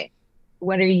like, okay,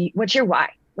 what's your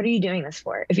why? What are you doing this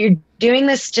for? If you're doing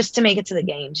this just to make it to the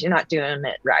games, you're not doing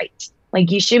it right. Like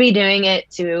you should be doing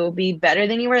it to be better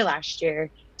than you were last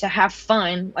year, to have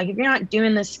fun. Like if you're not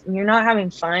doing this, you're not having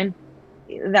fun,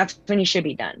 that's when you should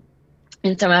be done.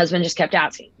 And so my husband just kept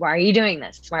asking, why are you doing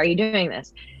this? Why are you doing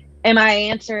this? And my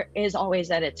answer is always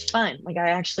that it's fun. Like I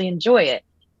actually enjoy it.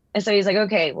 And so he's like,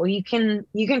 okay, well, you can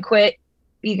quit.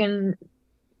 You can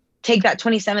take that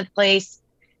 27th place,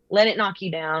 let it knock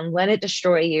you down, let it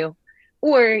destroy you.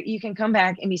 Or you can come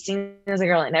back and be seen as a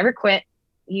girl that never quit.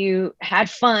 You had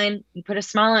fun, you put a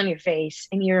smile on your face,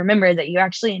 and you remember that you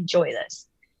actually enjoy this.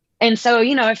 And so,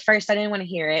 at first I didn't want to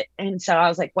hear it. And so I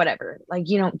was like, whatever, like,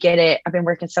 you don't get it. I've been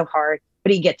working so hard,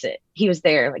 but he gets it. He was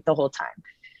there like the whole time.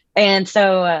 And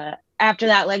so after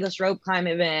that legless rope climb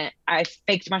event, I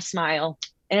faked my smile,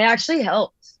 and it actually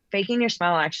helped. Faking your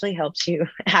smile actually helps you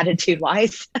attitude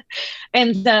wise.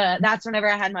 And that's whenever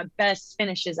I had my best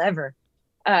finishes ever.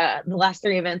 The last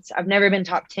 3 events, I've never been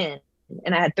top 10,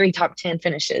 and I had 3 top 10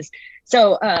 finishes.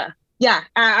 So yeah,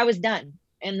 I was done.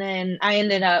 And then I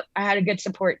had a good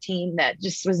support team that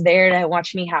just was there to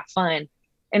watch me have fun.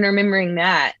 And remembering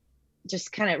that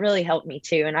just kind of really helped me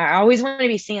too. And I always wanted to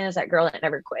be seen as that girl that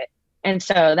never quit. And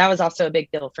so that was also a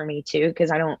big deal for me too, because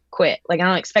I don't quit. Like I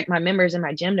don't expect my members in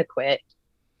my gym to quit.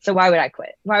 So why would I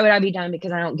quit? Why would I be done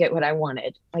because I don't get what I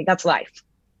wanted? Like that's life.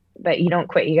 But you don't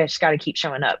quit. You guys just got to keep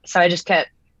showing up. So I just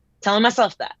kept telling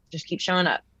myself that, just keep showing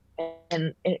up.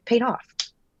 And it paid off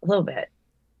a little bit.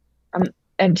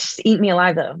 And just eat me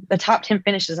alive though. The top 10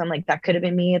 finishes, I'm like, that could have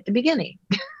been me at the beginning.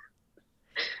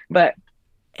 But.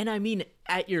 And I mean,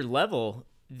 at your level,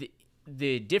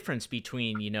 the difference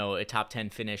between, a top 10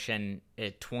 finish and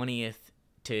a 20th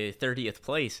to 30th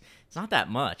place, it's not that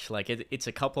much. Like it's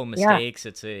a couple of mistakes.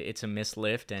 Yeah. It's a missed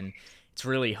lift, and it's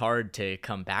really hard to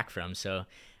come back from. So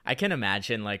I can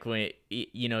imagine like when,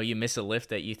 you miss a lift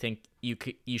that you think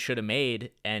you should have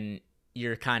made and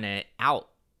you're kind of out.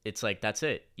 It's like, that's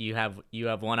it. You have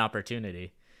one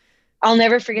opportunity. I'll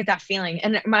never forget that feeling.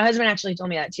 And my husband actually told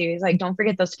me that too. He's like, don't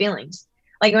forget those feelings.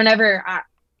 Like whenever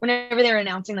they were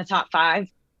announcing the top 5,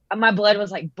 my blood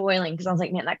was like boiling because I was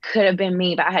like, man, that could have been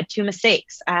me. But I had 2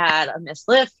 mistakes. I had a missed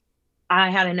lift.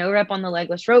 I had a no rep on the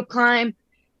legless rope climb.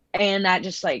 And that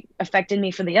just like affected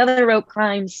me for the other rope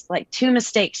climbs. Like 2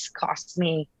 mistakes cost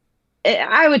me.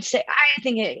 I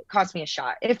think it cost me a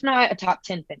shot, if not a top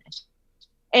 10 finish.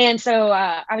 And so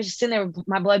I was just sitting there with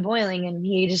my blood boiling, and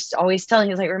he just always telling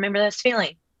me, like, remember this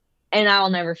feeling. And I'll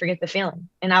never forget the feeling.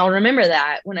 And I'll remember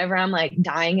that whenever I'm like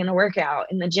dying in a workout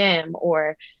in the gym,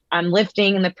 or I'm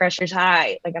lifting and the pressure's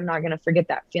high. Like I'm not going to forget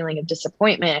that feeling of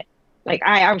disappointment. Like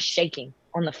I was shaking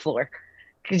on the floor.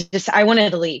 Just I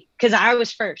wanted to leave because I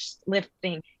was first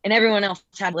lifting and everyone else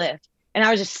had lift. And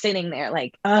I was just sitting there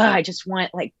like, oh, I just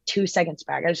want like 2 seconds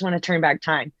back. I just want to turn back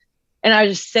time. And I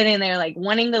was just sitting there like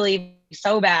wanting to leave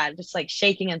so bad, just like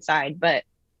shaking inside. But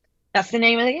that's the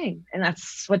name of the game. And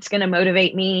that's what's going to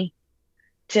motivate me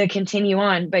to continue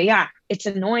on. But yeah, it's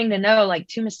annoying to know like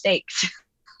 2 mistakes.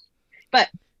 But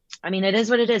I mean, it is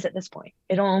what it is at this point.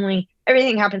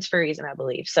 Everything happens for a reason, I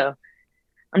believe. So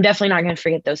I'm definitely not going to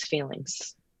forget those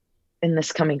feelings in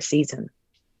this coming season.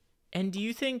 And do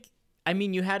you think, I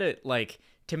mean, you had it like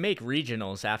to make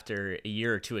regionals after a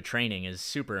year or two of training is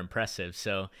super impressive.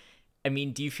 So, I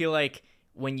mean, do you feel like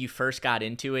when you first got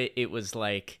into it, it was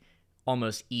like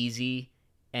almost easy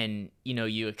and, you know,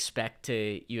 you expect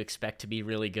to be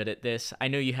really good at this? I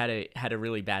know you had a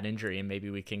really bad injury and maybe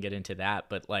we can get into that,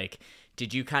 but like,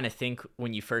 did you kind of think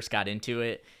when you first got into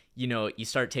it, you know, you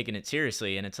start taking it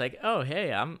seriously and it's like, oh,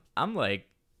 hey, I'm like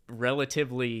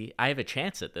relatively, I have a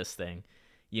chance at this thing,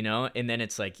 you know? And then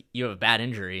it's like you have a bad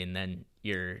injury and then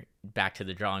you're back to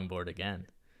the drawing board again.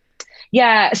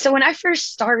 Yeah. So when I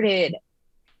first started,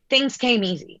 things came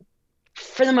easy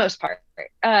for the most part.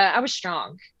 I was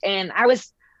strong and I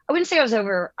wouldn't say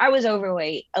I was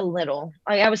overweight a little.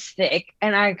 Like I was thick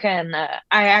and I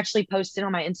actually posted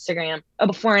on my Instagram a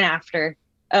before and after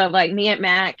of like me at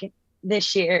MAC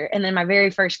this year. And then my very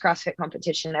first CrossFit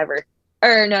competition ever,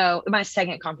 or no, my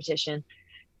second competition.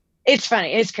 It's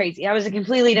funny. It's crazy. I was a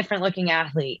completely different looking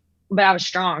athlete, but I was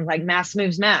strong, like mass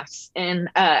moves mass. And,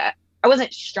 I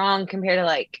wasn't strong compared to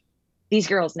like these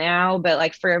girls now, but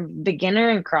like for a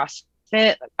beginner in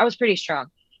CrossFit, I was pretty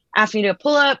strong. Asked me to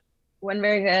pull up, wasn't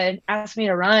very good. Asked me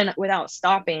to run without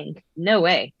stopping, no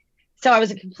way. So I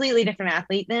was a completely different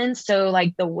athlete then. So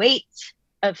like the weight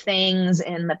of things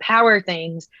and the power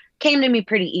things came to me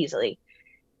pretty easily.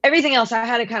 Everything else I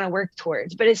had to kind of work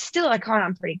towards, but it's still I caught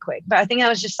on pretty quick. But I think I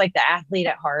was just like the athlete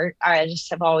at heart. I just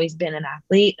have always been an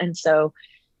athlete, and so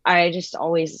I just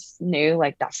always knew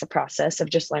like that's the process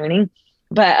of just learning.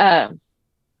 But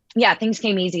yeah, things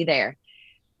came easy there.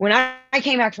 When I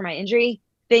came back from my injury,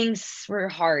 things were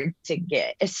hard to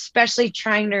get, especially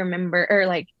trying to remember or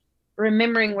like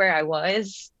remembering where I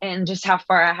was and just how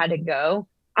far I had to go.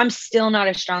 I'm still not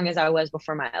as strong as I was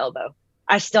before my elbow.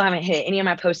 I still haven't hit any of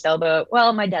my post elbow.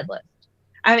 Well, my deadlift.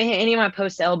 I haven't hit any of my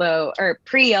post elbow or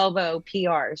pre elbow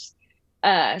PRs.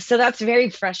 So that's very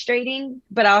frustrating.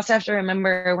 But I also have to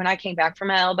remember when I came back from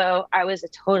my elbow, I was a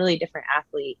totally different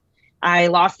athlete. I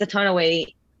lost a ton of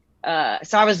weight.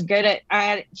 So I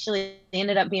actually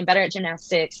ended up being better at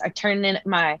gymnastics. I turned in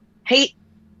my hate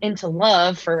into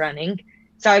love for running.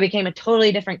 So I became a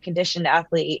totally different conditioned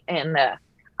athlete. And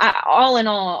all in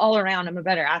all around, I'm a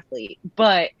better athlete.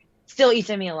 But still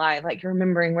eating me alive, like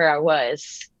remembering where I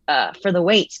was for the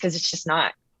weights, because it's just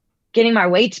not getting my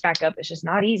weights back up. It's just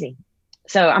not easy.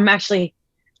 So I'm actually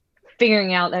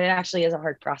figuring out that it actually is a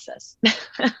hard process.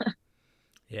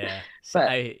 Yeah. So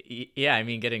I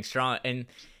mean, getting strong. And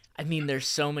I mean, there's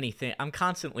so many things. I'm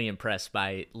constantly impressed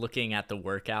by looking at the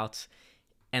workouts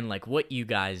and like what you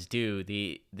guys do,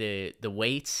 the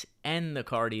weights and the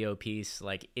cardio piece.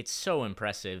 Like it's so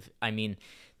impressive. I mean,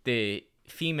 the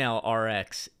female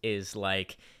RX is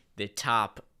like the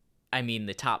top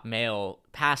male,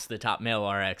 past the top male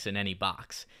RX in any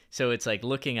box. So it's like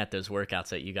looking at those workouts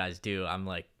that you guys do, I'm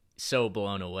like so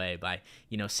blown away by,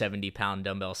 70-pound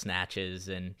dumbbell snatches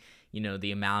and,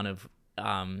 the amount of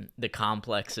the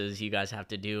complexes you guys have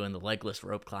to do and the legless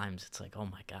rope climbs. It's like, oh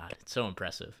my God, it's so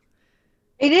impressive.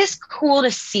 It is cool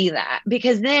to see that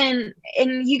because then,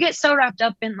 and you get so wrapped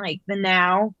up in like the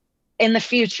now and the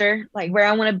future, like where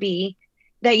I want to be,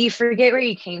 that you forget where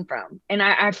you came from. And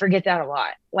I forget that a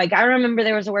lot. Like I remember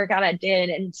there was a workout I did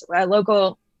in a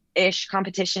local-ish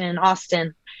competition in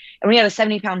Austin, and we had a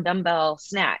 70-pound dumbbell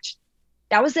snatch.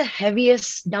 That was the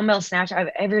heaviest dumbbell snatch I've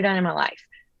ever done in my life.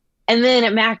 And then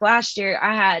at MAC last year,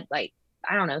 I had like,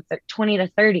 I don't know, 20 to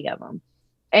 30 of them.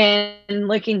 And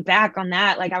looking back on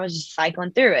that, like I was just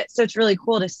cycling through it. So it's really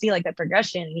cool to see like the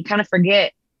progression. You kind of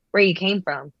forget where you came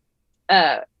from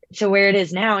to where it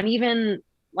is now. And even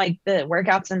like the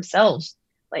workouts themselves,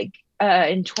 like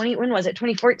when was it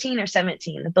 2014 or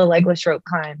 17 that the legless rope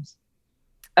climbs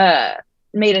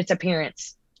made its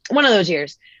appearance, one of those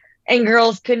years, and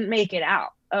girls couldn't make it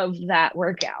out of that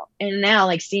workout. And now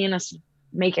like seeing us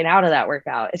make it out of that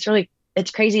workout,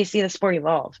 it's crazy to see the sport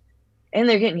evolve. And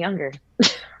they're getting younger.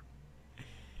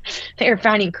 They were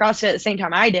finding CrossFit at the same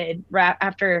time I did, right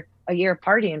after a year of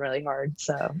partying really hard.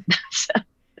 So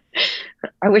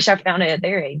I wish I found it at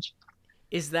their age.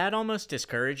 Is that almost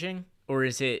discouraging, or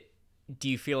do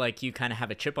you feel like you kind of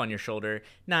have a chip on your shoulder?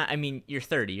 Nah, I mean, you're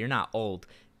 30, you're not old,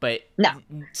 But No.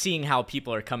 seeing how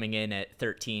people are coming in at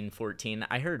 13, 14,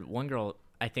 I heard one girl,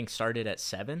 I think, started at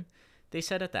 7, they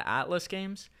said, at the Atlas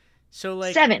games. So,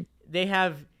 like, 7. they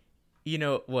have,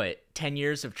 10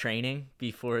 years of training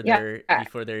before Yeah.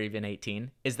 they're even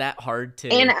 18. Is that hard to?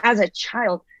 And as a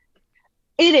child,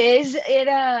 it is.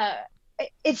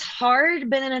 It's hard,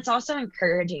 but then it's also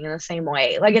encouraging in the same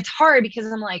way. Like, it's hard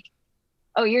because I'm like,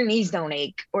 oh, your knees don't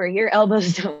ache or your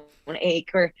elbows don't ache,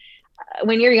 or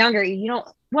when you're younger, you don't.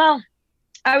 Well,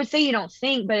 I would say you don't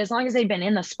think, but as long as they've been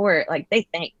in the sport, like, they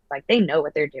think, like, they know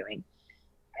what they're doing.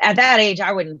 At that age,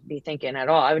 I wouldn't be thinking at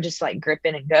all. I would just like grip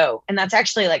in and go. And that's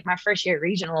actually like my first year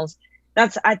regionals.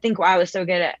 That's, I think, why I was so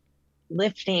good at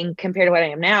lifting compared to what I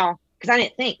am now, because I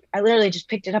didn't think. I literally just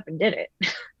picked it up and did it.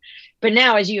 But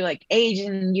now, as you like age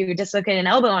and you dislocate an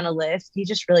elbow on a lift, you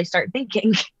just really start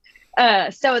thinking.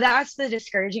 So that's the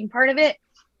discouraging part of it.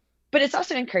 But it's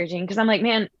also encouraging because I'm like,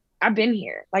 man, I've been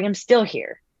here. Like, I'm still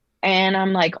here. And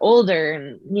I'm like older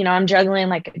and, I'm juggling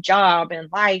like a job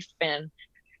and life. And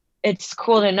it's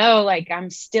cool to know, like, I'm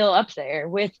still up there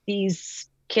with these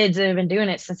kids that have been doing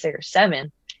it since they were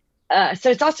 7. So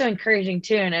it's also encouraging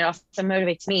too. And it also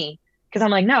motivates me because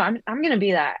I'm like, no, I'm going to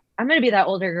be that. I'm going to be that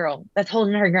older girl that's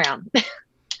holding her ground.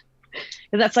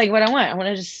 That's like what I want. I want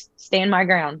to just stand my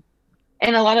ground.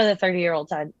 And a lot of the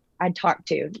 30-year-olds I'd talk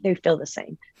to, they feel the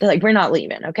same. They're like, we're not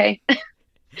leaving. Okay.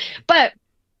 But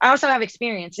I also have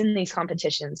experience in these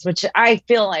competitions, which I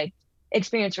feel like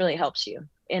experience really helps you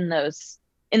in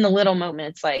the little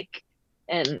moments, like,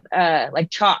 and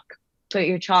like chalk, put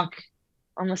your chalk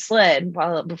on the sled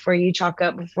before you chalk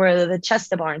up before the chest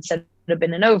to bar instead of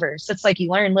bending over. So it's like you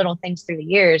learn little things through the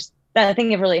years that I think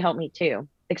have really helped me too,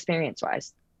 experience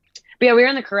wise. But yeah, we were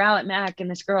in the corral at Mac, and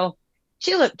this girl,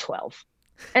 she looked 12.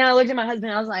 And I looked at my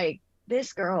husband, I was like,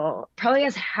 this girl probably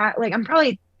has I'm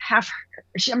probably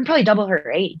I'm probably double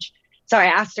her age. So I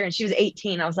asked her and she was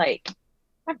 18. I was like,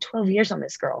 I have 12 years on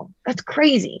this girl. That's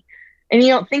crazy. And you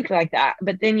don't think like that,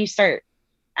 but then you start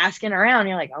asking around,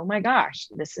 you're like, oh my gosh,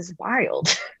 this is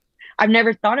wild. I've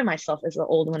never thought of myself as the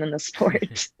old one in the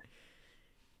sport.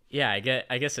 Yeah,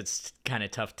 I guess it's kind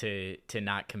of tough to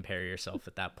not compare yourself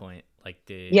at that point. Like,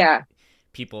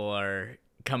 people are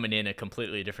coming in a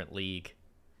completely different league.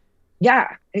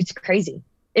 Yeah, it's crazy.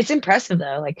 It's impressive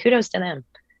though. Like, kudos to them.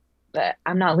 But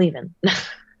I'm not leaving.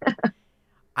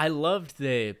 I loved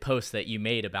the post that you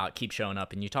made about keep showing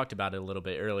up, and you talked about it a little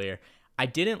bit earlier. I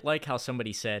didn't like how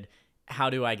somebody said, how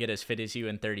do I get as fit as you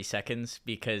in 30 seconds?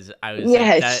 Because I was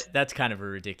like, that's kind of a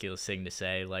ridiculous thing to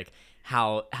say, like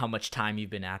how much time you've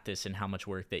been at this and how much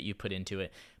work that you put into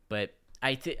it. But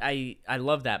I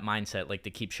love that mindset, like, to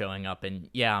keep showing up. And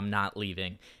yeah, I'm not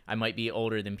leaving. I might be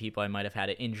older than people. I might have had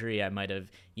an injury. I might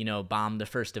have, bombed the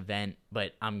first event,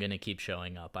 but I'm going to keep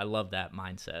showing up. I love that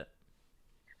mindset.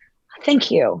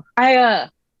 Thank you.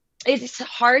 It's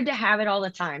hard to have it all the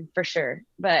time, for sure.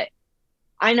 But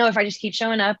I know if I just keep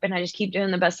showing up and I just keep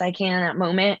doing the best I can in that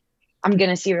moment, I'm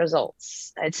going to see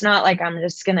results. It's not like I'm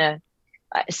just going to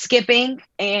skipping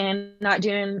and not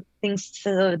doing things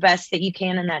to the best that you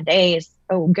can in that day is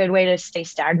a good way to stay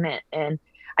stagnant. And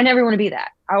I never want to be that.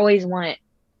 I always want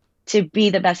to be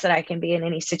the best that I can be in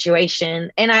any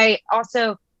situation. And I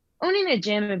also, owning a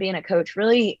gym and being a coach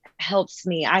really helps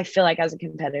me, I feel like, as a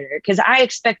competitor, because I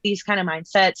expect these kind of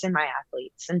mindsets in my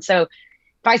athletes. And so if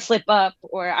I slip up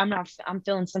or I'm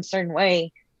feeling some certain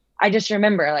way, I just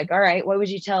remember, like, all right, what would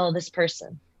you tell this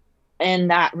person?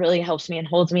 And that really helps me and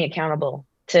holds me accountable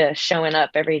to showing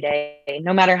up every day,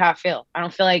 no matter how I feel. I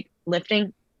don't feel like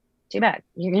lifting, too bad.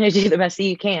 You're going to do the best that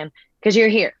you can because you're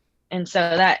here. And so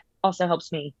that also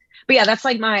helps me. But yeah, that's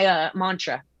like my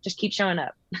mantra. Just keep showing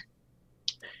up.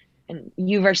 And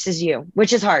you versus you,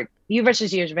 which is hard. You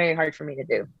versus you is very hard for me to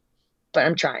do, but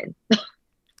I'm trying.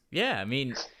 Yeah, I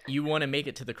mean, you want to make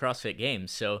it to the CrossFit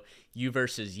Games, so you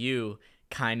versus you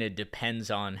kind of depends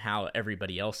on how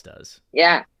everybody else does.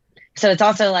 Yeah. So it's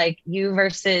also like you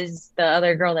versus the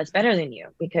other girl that's better than you,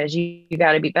 because you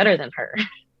got to be better than her.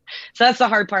 So that's the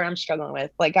hard part I'm struggling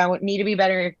with. Like, I would need to be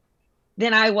better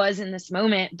than I was in this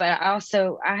moment, but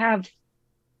I have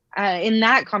in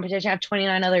that competition, I have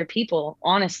 29 other people,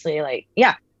 honestly. Like,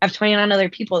 yeah, I have 29 other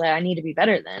people that I need to be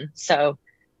better than. So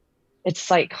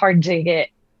it's like hard to get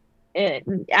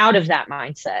out of that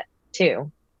mindset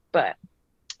too, but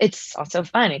it's also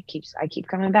fun. I keep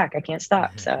coming back. I can't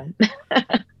stop. So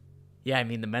yeah, I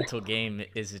mean, the mental game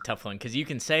is a tough one because you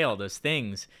can say all those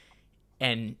things,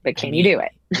 but can you do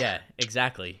it? Yeah,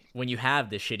 exactly. When you have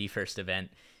the shitty first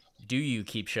event, do you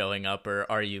keep showing up, or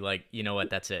are you like, you know what,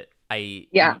 that's it?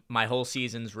 My whole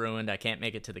season's ruined. I can't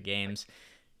make it to the games.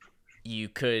 You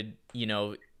could,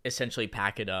 essentially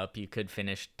pack it up. You could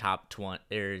finish top 20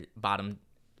 or bottom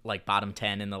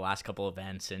 10 in the last couple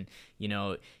events. And, you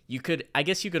know, I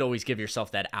guess you could always give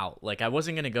yourself that out. Like, I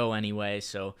wasn't going to go anyway.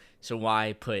 So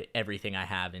why put everything I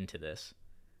have into this?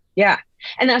 Yeah.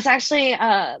 And that's actually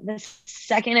the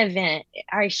second event.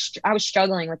 I was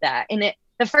struggling with that. And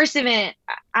the first event,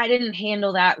 I didn't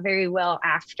handle that very well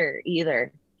after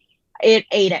either. It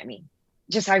ate at me.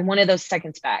 I wanted those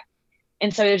seconds back.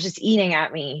 And so it was just eating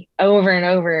at me over and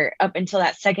over up until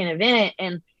that second event.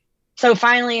 And so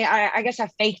finally, I guess I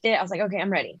faked it. I was like, okay,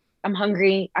 I'm ready. I'm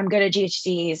hungry. I'm good at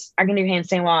GHDs. I can do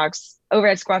handstand walks.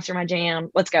 Overhead squats are my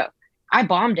jam. Let's go. I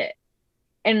bombed it.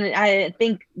 And I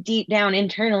think deep down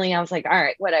internally, I was like, all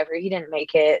right, whatever. You didn't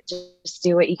make it. Just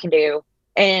do what you can do.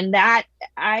 And that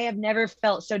I have never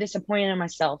felt so disappointed in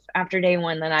myself after day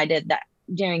one than I did that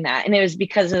during that. And it was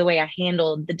because of the way I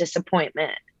handled the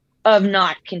disappointment of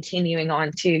not continuing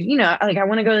on to, you know, like I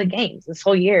want to go to the games this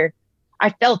whole year. I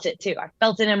felt it too. I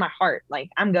felt it in my heart. Like,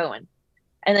 I'm going.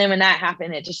 And then when that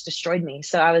happened, it just destroyed me.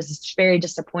 So I was very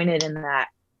disappointed in that.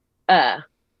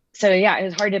 So yeah, it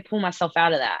was hard to pull myself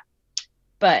out of that.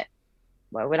 But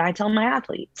what would I tell my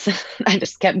athletes? I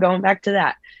just kept going back to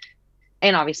that.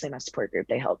 And obviously my support group,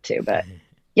 they helped too. But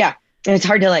yeah, it's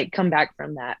hard to like come back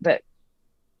from that. But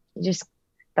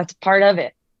that's part of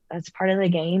it. That's part of the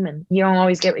game. And you don't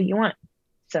always get what you want.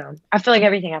 So I feel like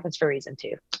everything happens for a reason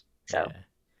too. So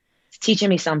it's teaching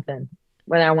me something,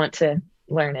 whether I want to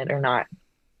learn it or not.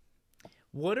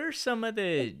 What are some of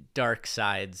the dark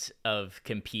sides of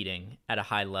competing at a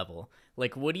high level?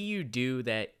 Like, what do you do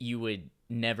that you would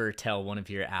never tell one of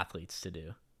your athletes to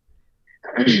do?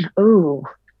 Ooh,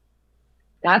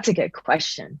 that's a good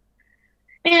question.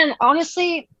 Man,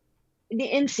 honestly, the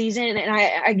in season, and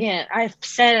I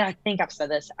think I've said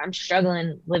this, I'm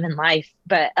struggling living life,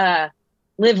 but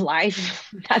live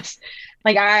life. That's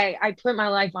like, I put my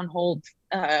life on hold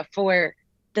for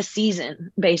the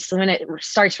season, basically when it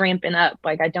starts ramping up.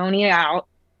 Like, I don't eat out.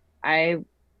 I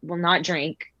will not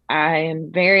drink. I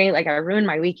am very, like, I ruin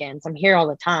my weekends. I'm here all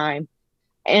the time.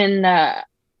 And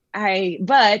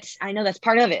but I know that's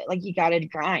part of it. Like, you got to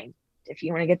grind. If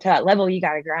you want to get to that level, you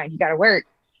got to grind, you got to work.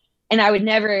 And I would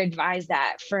never advise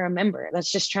that for a member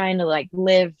that's just trying to like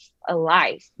live a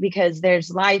life, because there's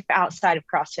life outside of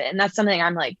CrossFit. And that's something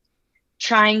I'm like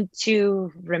trying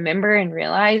to remember and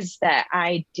realize, that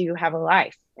I do have a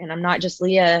life, and I'm not just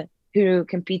Leah who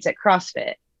competes at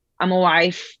CrossFit. I'm a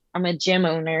wife, I'm a gym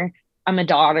owner, I'm a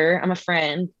daughter, I'm a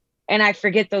friend, and I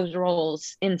forget those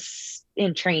roles in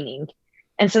training.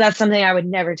 And so that's something I would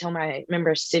never tell my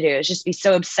members to do, is just be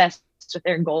so obsessed with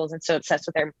their goals and so obsessed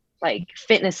with their like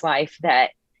fitness life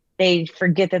that they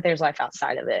forget that there's life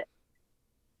outside of it.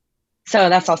 So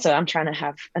that's also, I'm trying to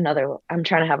have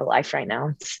a life right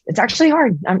now. It's actually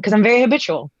hard because I'm very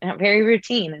habitual and I'm very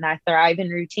routine, and I thrive in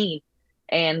routine.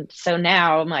 And so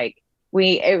now I'm like,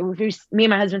 me and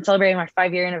my husband celebrating my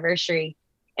 5-year anniversary.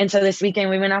 And so this weekend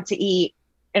we went out to eat,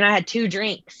 and I had 2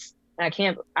 drinks.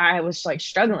 And I was like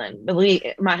struggling. But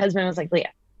my husband was like,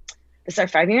 Leah, this is our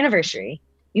 5-year anniversary.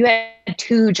 You had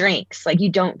 2 drinks. Like, you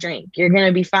don't drink, you're going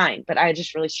to be fine. But I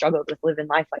just really struggled with living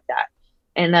life like that.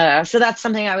 And so that's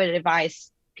something I would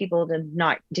advise people to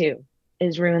not do,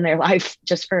 is ruin their life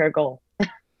just for a goal.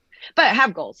 But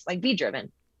have goals, like be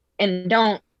driven, and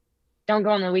don't go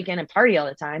on the weekend and party all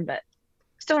the time, but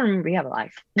still remember you have a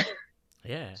life.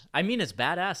 Yeah. I mean, it's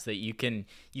badass that you can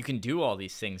do all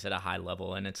these things at a high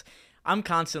level. And I'm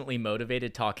constantly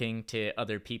motivated talking to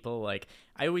other people. Like,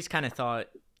 I always kind of thought,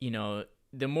 you know,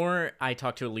 the more I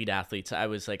talk to elite athletes, I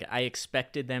was like, I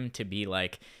expected them to be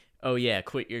like, oh yeah,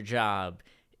 quit your job,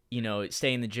 you know,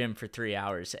 stay in the gym for 3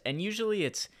 hours. And usually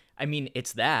it's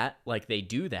that, like, they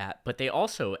do that, but they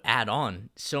also add on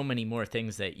so many more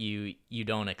things that you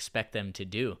don't expect them to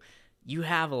do. You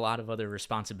have a lot of other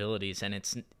responsibilities, and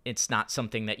it's not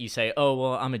something that you say, oh,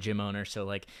 well, I'm a gym owner, so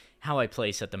like how I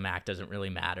place at the MAC doesn't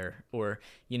really matter. Or,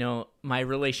 you know, my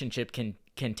relationship can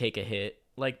take a hit.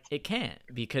 Like, it can't,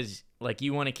 because like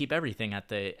you want to keep everything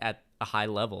at a high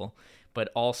level, but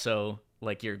also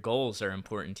like your goals are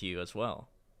important to you as well.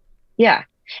 Yeah.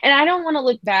 And I don't want to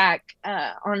look back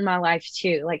on my life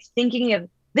too. Like, thinking of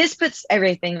this puts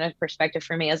everything in perspective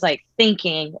for me, as like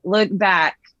look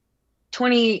back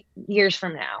 20 years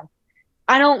from now.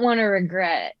 I don't want to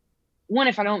regret, one,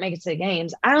 if I don't make it to the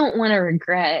games, I don't want to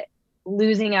regret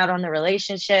losing out on the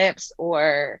relationships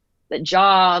or the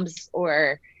jobs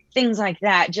or things like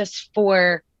that just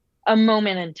for a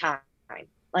moment in time.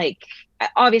 Like,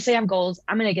 obviously I have goals.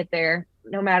 I'm going to get there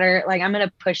no matter, like, I'm going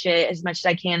to push it as much as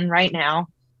I can right now.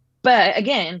 But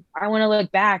again, I want to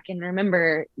look back and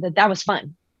remember that was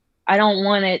fun. I don't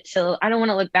want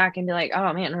to look back and be like,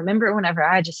 oh man, remember whenever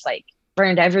I just like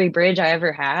burned every bridge I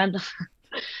ever had.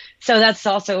 So that's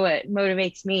also what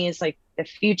motivates me is like the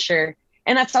future.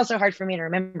 And that's also hard for me to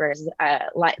remember is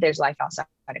there's life outside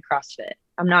of CrossFit.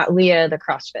 I'm not Leah, the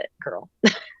CrossFit girl.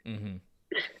 Mm-hmm.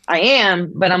 I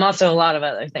am, but I'm also a lot of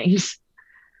other things.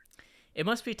 It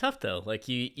must be tough though. Like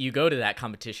you go to that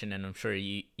competition, and I'm sure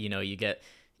you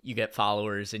get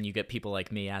followers, and you get people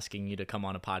like me asking you to come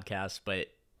on a podcast. But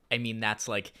I mean, that's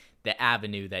like the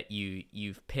avenue that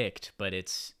you've picked, but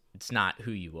it's not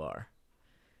who you are.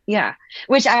 Yeah,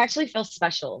 which I actually feel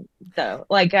special though.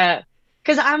 Like,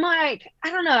 because I'm like,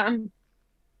 I don't know,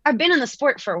 I've been in the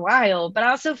sport for a while, but I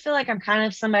also feel like I'm kind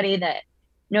of somebody that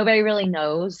nobody really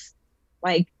knows.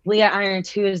 Like Leah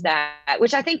Irons, who is that?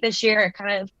 Which I think this year I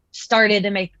kind of started to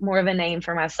make more of a name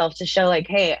for myself to show like,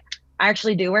 hey, I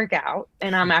actually do work out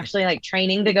and I'm actually like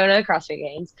training to go to the CrossFit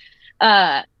Games.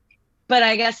 But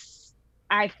I guess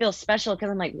I feel special because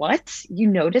I'm like, what? You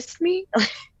noticed me?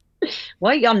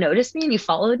 What? Y'all noticed me and you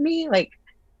followed me? Like,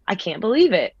 I can't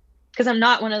believe it because I'm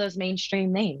not one of those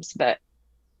mainstream names, but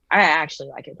I actually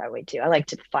like it that way too. I like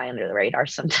to fly under the radar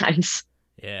sometimes.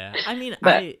 Yeah, I mean,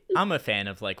 But I'm a fan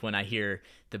of like when I hear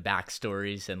the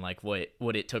backstories and like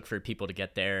what it took for people to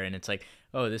get there, and it's like,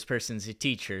 oh, this person's a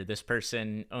teacher, this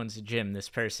person owns a gym, this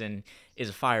person is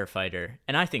a firefighter,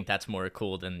 and I think that's more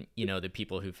cool than the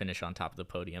people who finish on top of the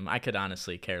podium. I could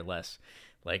honestly care less.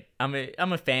 Like I'm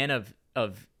a fan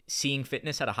of seeing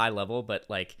fitness at a high level, but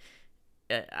like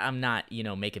I'm not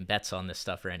making bets on this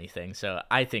stuff or anything. So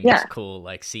I think it's yeah, cool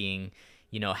like seeing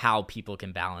how people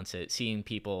can balance it, seeing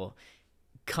people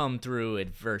come through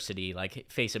adversity, like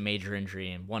face a major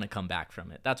injury and want to come back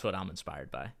from it. That's what I'm inspired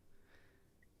by.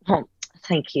 oh,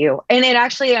 thank you. And it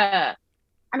actually, I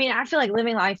mean, I feel like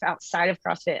living life outside of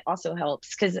CrossFit also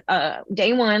helps because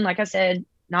day one, like I said,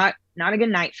 not a good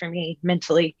night for me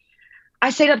mentally. I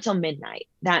stayed up till midnight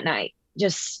that night,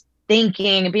 just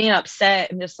thinking and being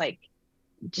upset and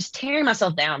just tearing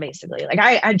myself down basically. Like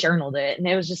I journaled it and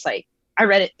it was just like I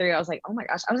read it through. I was like, oh my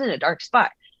gosh, I was in a dark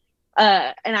spot.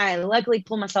 And I luckily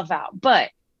pulled myself out. But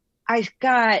I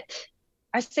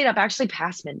stayed up actually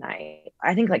past midnight.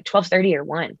 I think like 12:30 or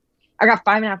 1. I got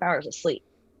 5.5 hours of sleep.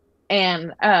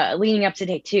 And leading up to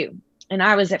day 2. And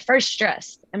I was at first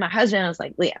stressed. And my husband was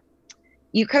like, Leah,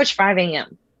 you coach 5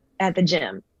 a.m. at the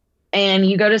gym and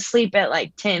you go to sleep at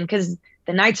like 10 because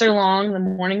the nights are long, the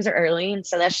mornings are early. And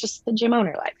so that's just the gym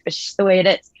owner life. It's just the way it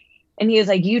is. And he was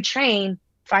like, you train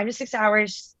 5 to 6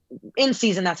 hours in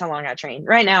season. That's how long I train.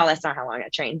 Right now, that's not how long I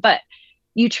train, but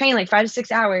you train like 5 to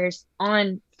 6 hours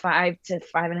on 5 to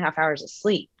 5.5 hours of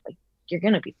sleep. Like you're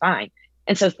going to be fine.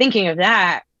 And so thinking of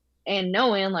that and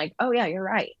knowing like, oh yeah, you're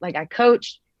right. Like I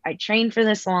coached, I trained for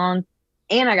this long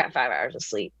and I got 5 hours of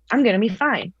sleep. I'm going to be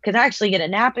fine because I actually get a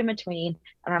nap in between.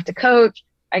 I don't have to coach.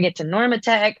 I get to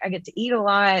Normatec. I get to eat a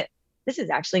lot. This is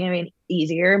actually going to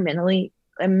be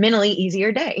a mentally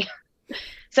easier day.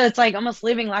 So it's like almost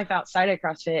living life outside of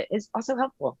CrossFit is also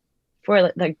helpful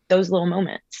for like those little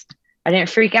moments. I didn't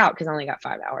freak out because I only got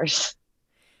 5 hours.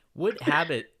 What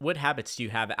habits do you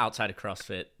have outside of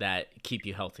CrossFit that keep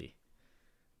you healthy?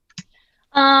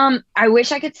 I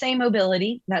wish I could say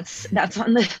mobility. That's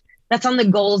on the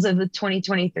goals of the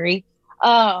 2023.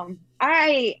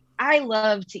 I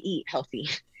love to eat healthy,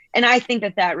 and I think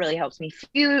that really helps me.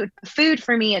 Food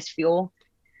for me is fuel,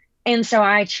 and so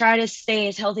I try to stay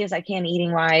as healthy as I can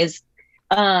eating wise.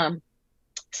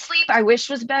 Sleep I wish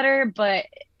was better, but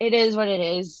it is what it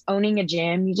is. Owning a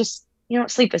gym, you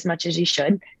don't sleep as much as you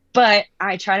should, but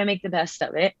I try to make the best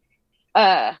of it.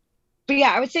 But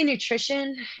yeah, I would say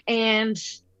nutrition and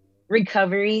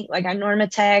recovery. Like I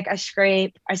Normatec, I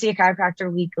scrape, I see a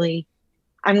chiropractor weekly.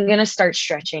 I'm going to start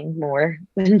stretching more.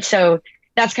 And so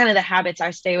that's kind of the habits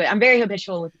I stay with. I'm very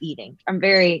habitual with eating. I'm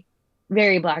very,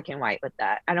 very black and white with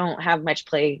that. I don't have much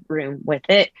play room with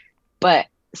it, but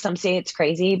some say it's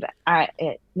crazy, but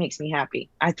it makes me happy.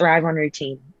 I thrive on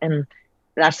routine and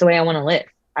that's the way I want to live.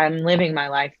 I'm living my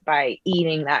life by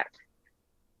eating that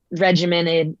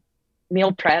regimented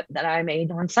meal prep that I made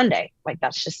on Sunday. Like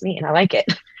that's just me and I like it.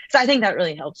 So I think that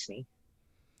really helps me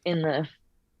in the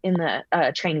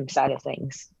training side of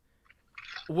things.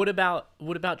 What about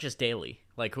just daily?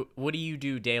 Like what do you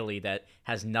do daily that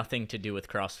has nothing to do with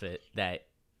CrossFit that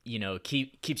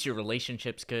keeps your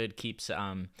relationships good, keeps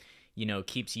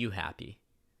you happy?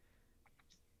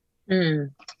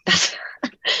 That's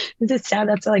it's sad.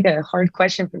 That's like a hard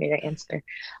question for me to answer.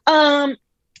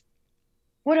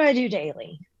 What do I do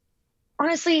daily?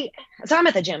 Honestly, so I'm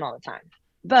at the gym all the time,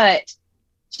 but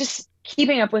just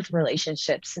keeping up with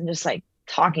relationships and just like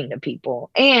talking to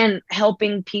people and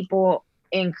helping people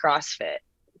in CrossFit.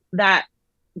 that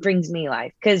brings me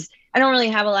life, because I don't really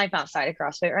have a life outside of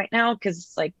CrossFit right now,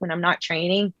 because like when I'm not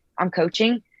training, I'm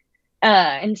coaching.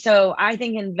 And so I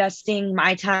think investing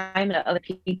my time in other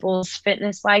people's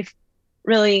fitness life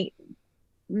really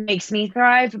makes me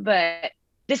thrive. But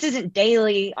this isn't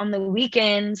daily. On the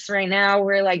weekends right now,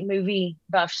 we're like movie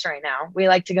buffs right now. We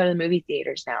like to go to the movie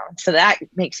theaters now. So that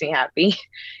makes me happy.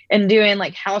 And doing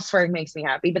like housework makes me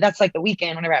happy. But that's like the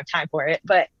weekend whenever I have time for it.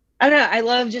 But I don't know. I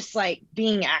love just like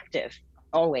being active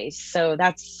always. So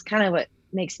that's kind of what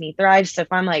makes me thrive. So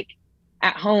if I'm like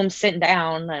at home sitting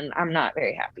down, then I'm not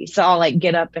very happy. So I'll like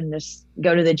get up and just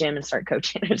go to the gym and start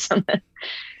coaching or something.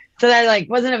 So that like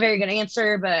wasn't a very good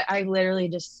answer, but I literally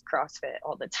just CrossFit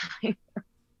all the time.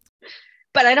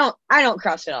 But I don't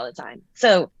CrossFit all the time.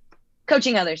 So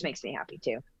coaching others makes me happy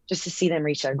too, just to see them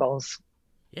reach their goals.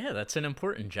 Yeah, that's an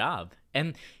important job.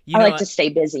 And I like to stay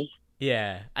busy.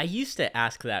 Yeah, I used to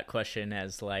ask that question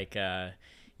as like,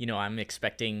 I'm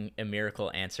expecting a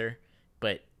miracle answer.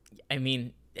 But I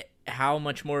mean, how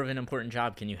much more of an important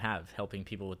job can you have helping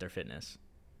people with their fitness?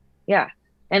 Yeah.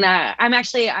 And I'm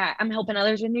helping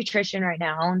others with nutrition right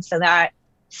now. And so that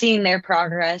seeing their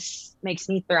progress makes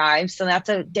me thrive. So that's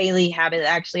a daily habit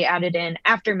that I actually added in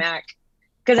after MAC,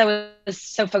 because I was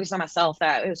so focused on myself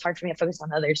that it was hard for me to focus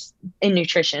on others in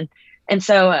nutrition. And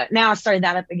so now I started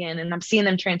that up again, and I'm seeing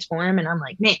them transform, and I'm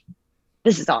like, man,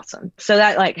 this is awesome. So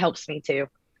that like helps me too.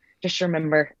 Just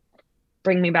remember,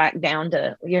 bring me back down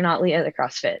to, you're not Leah the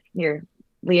CrossFit. You're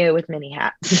Leah with many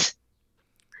hats.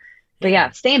 But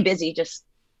yeah, staying busy,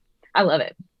 I love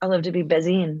it. I love to be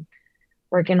busy and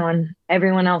working on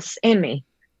everyone else and me.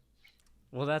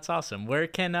 Well, that's awesome. Where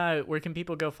can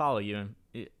people go follow you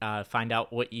and find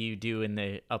out what you do in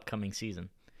the upcoming season?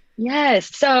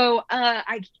 Yes. So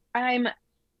I'm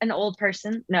an old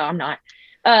person. No, I'm not.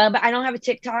 But I don't have a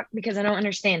TikTok because I don't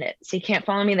understand it. So you can't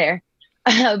follow me there.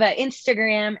 But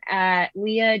Instagram at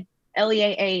Leah,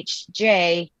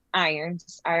 LEAHJ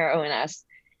Irons, IRONS.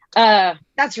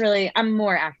 That's really, I'm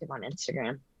more active on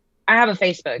Instagram. I have a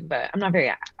Facebook, but I'm not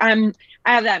very, I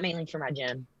have that mainly for my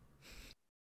gym.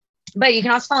 But you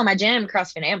can also follow my gym,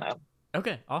 CrossFit Ammo.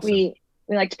 Okay, awesome. We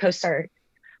like to post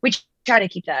we try to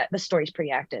keep the stories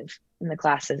pretty active in the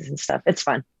classes and stuff. It's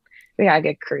fun. We got a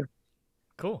good crew.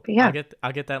 Cool. But yeah.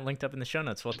 I'll get that linked up in the show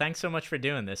notes. Well, thanks so much for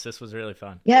doing this. This was really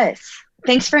fun. Yes.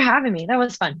 Thanks for having me. That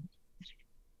was fun.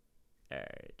 All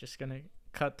right, just gonna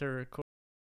cut the record.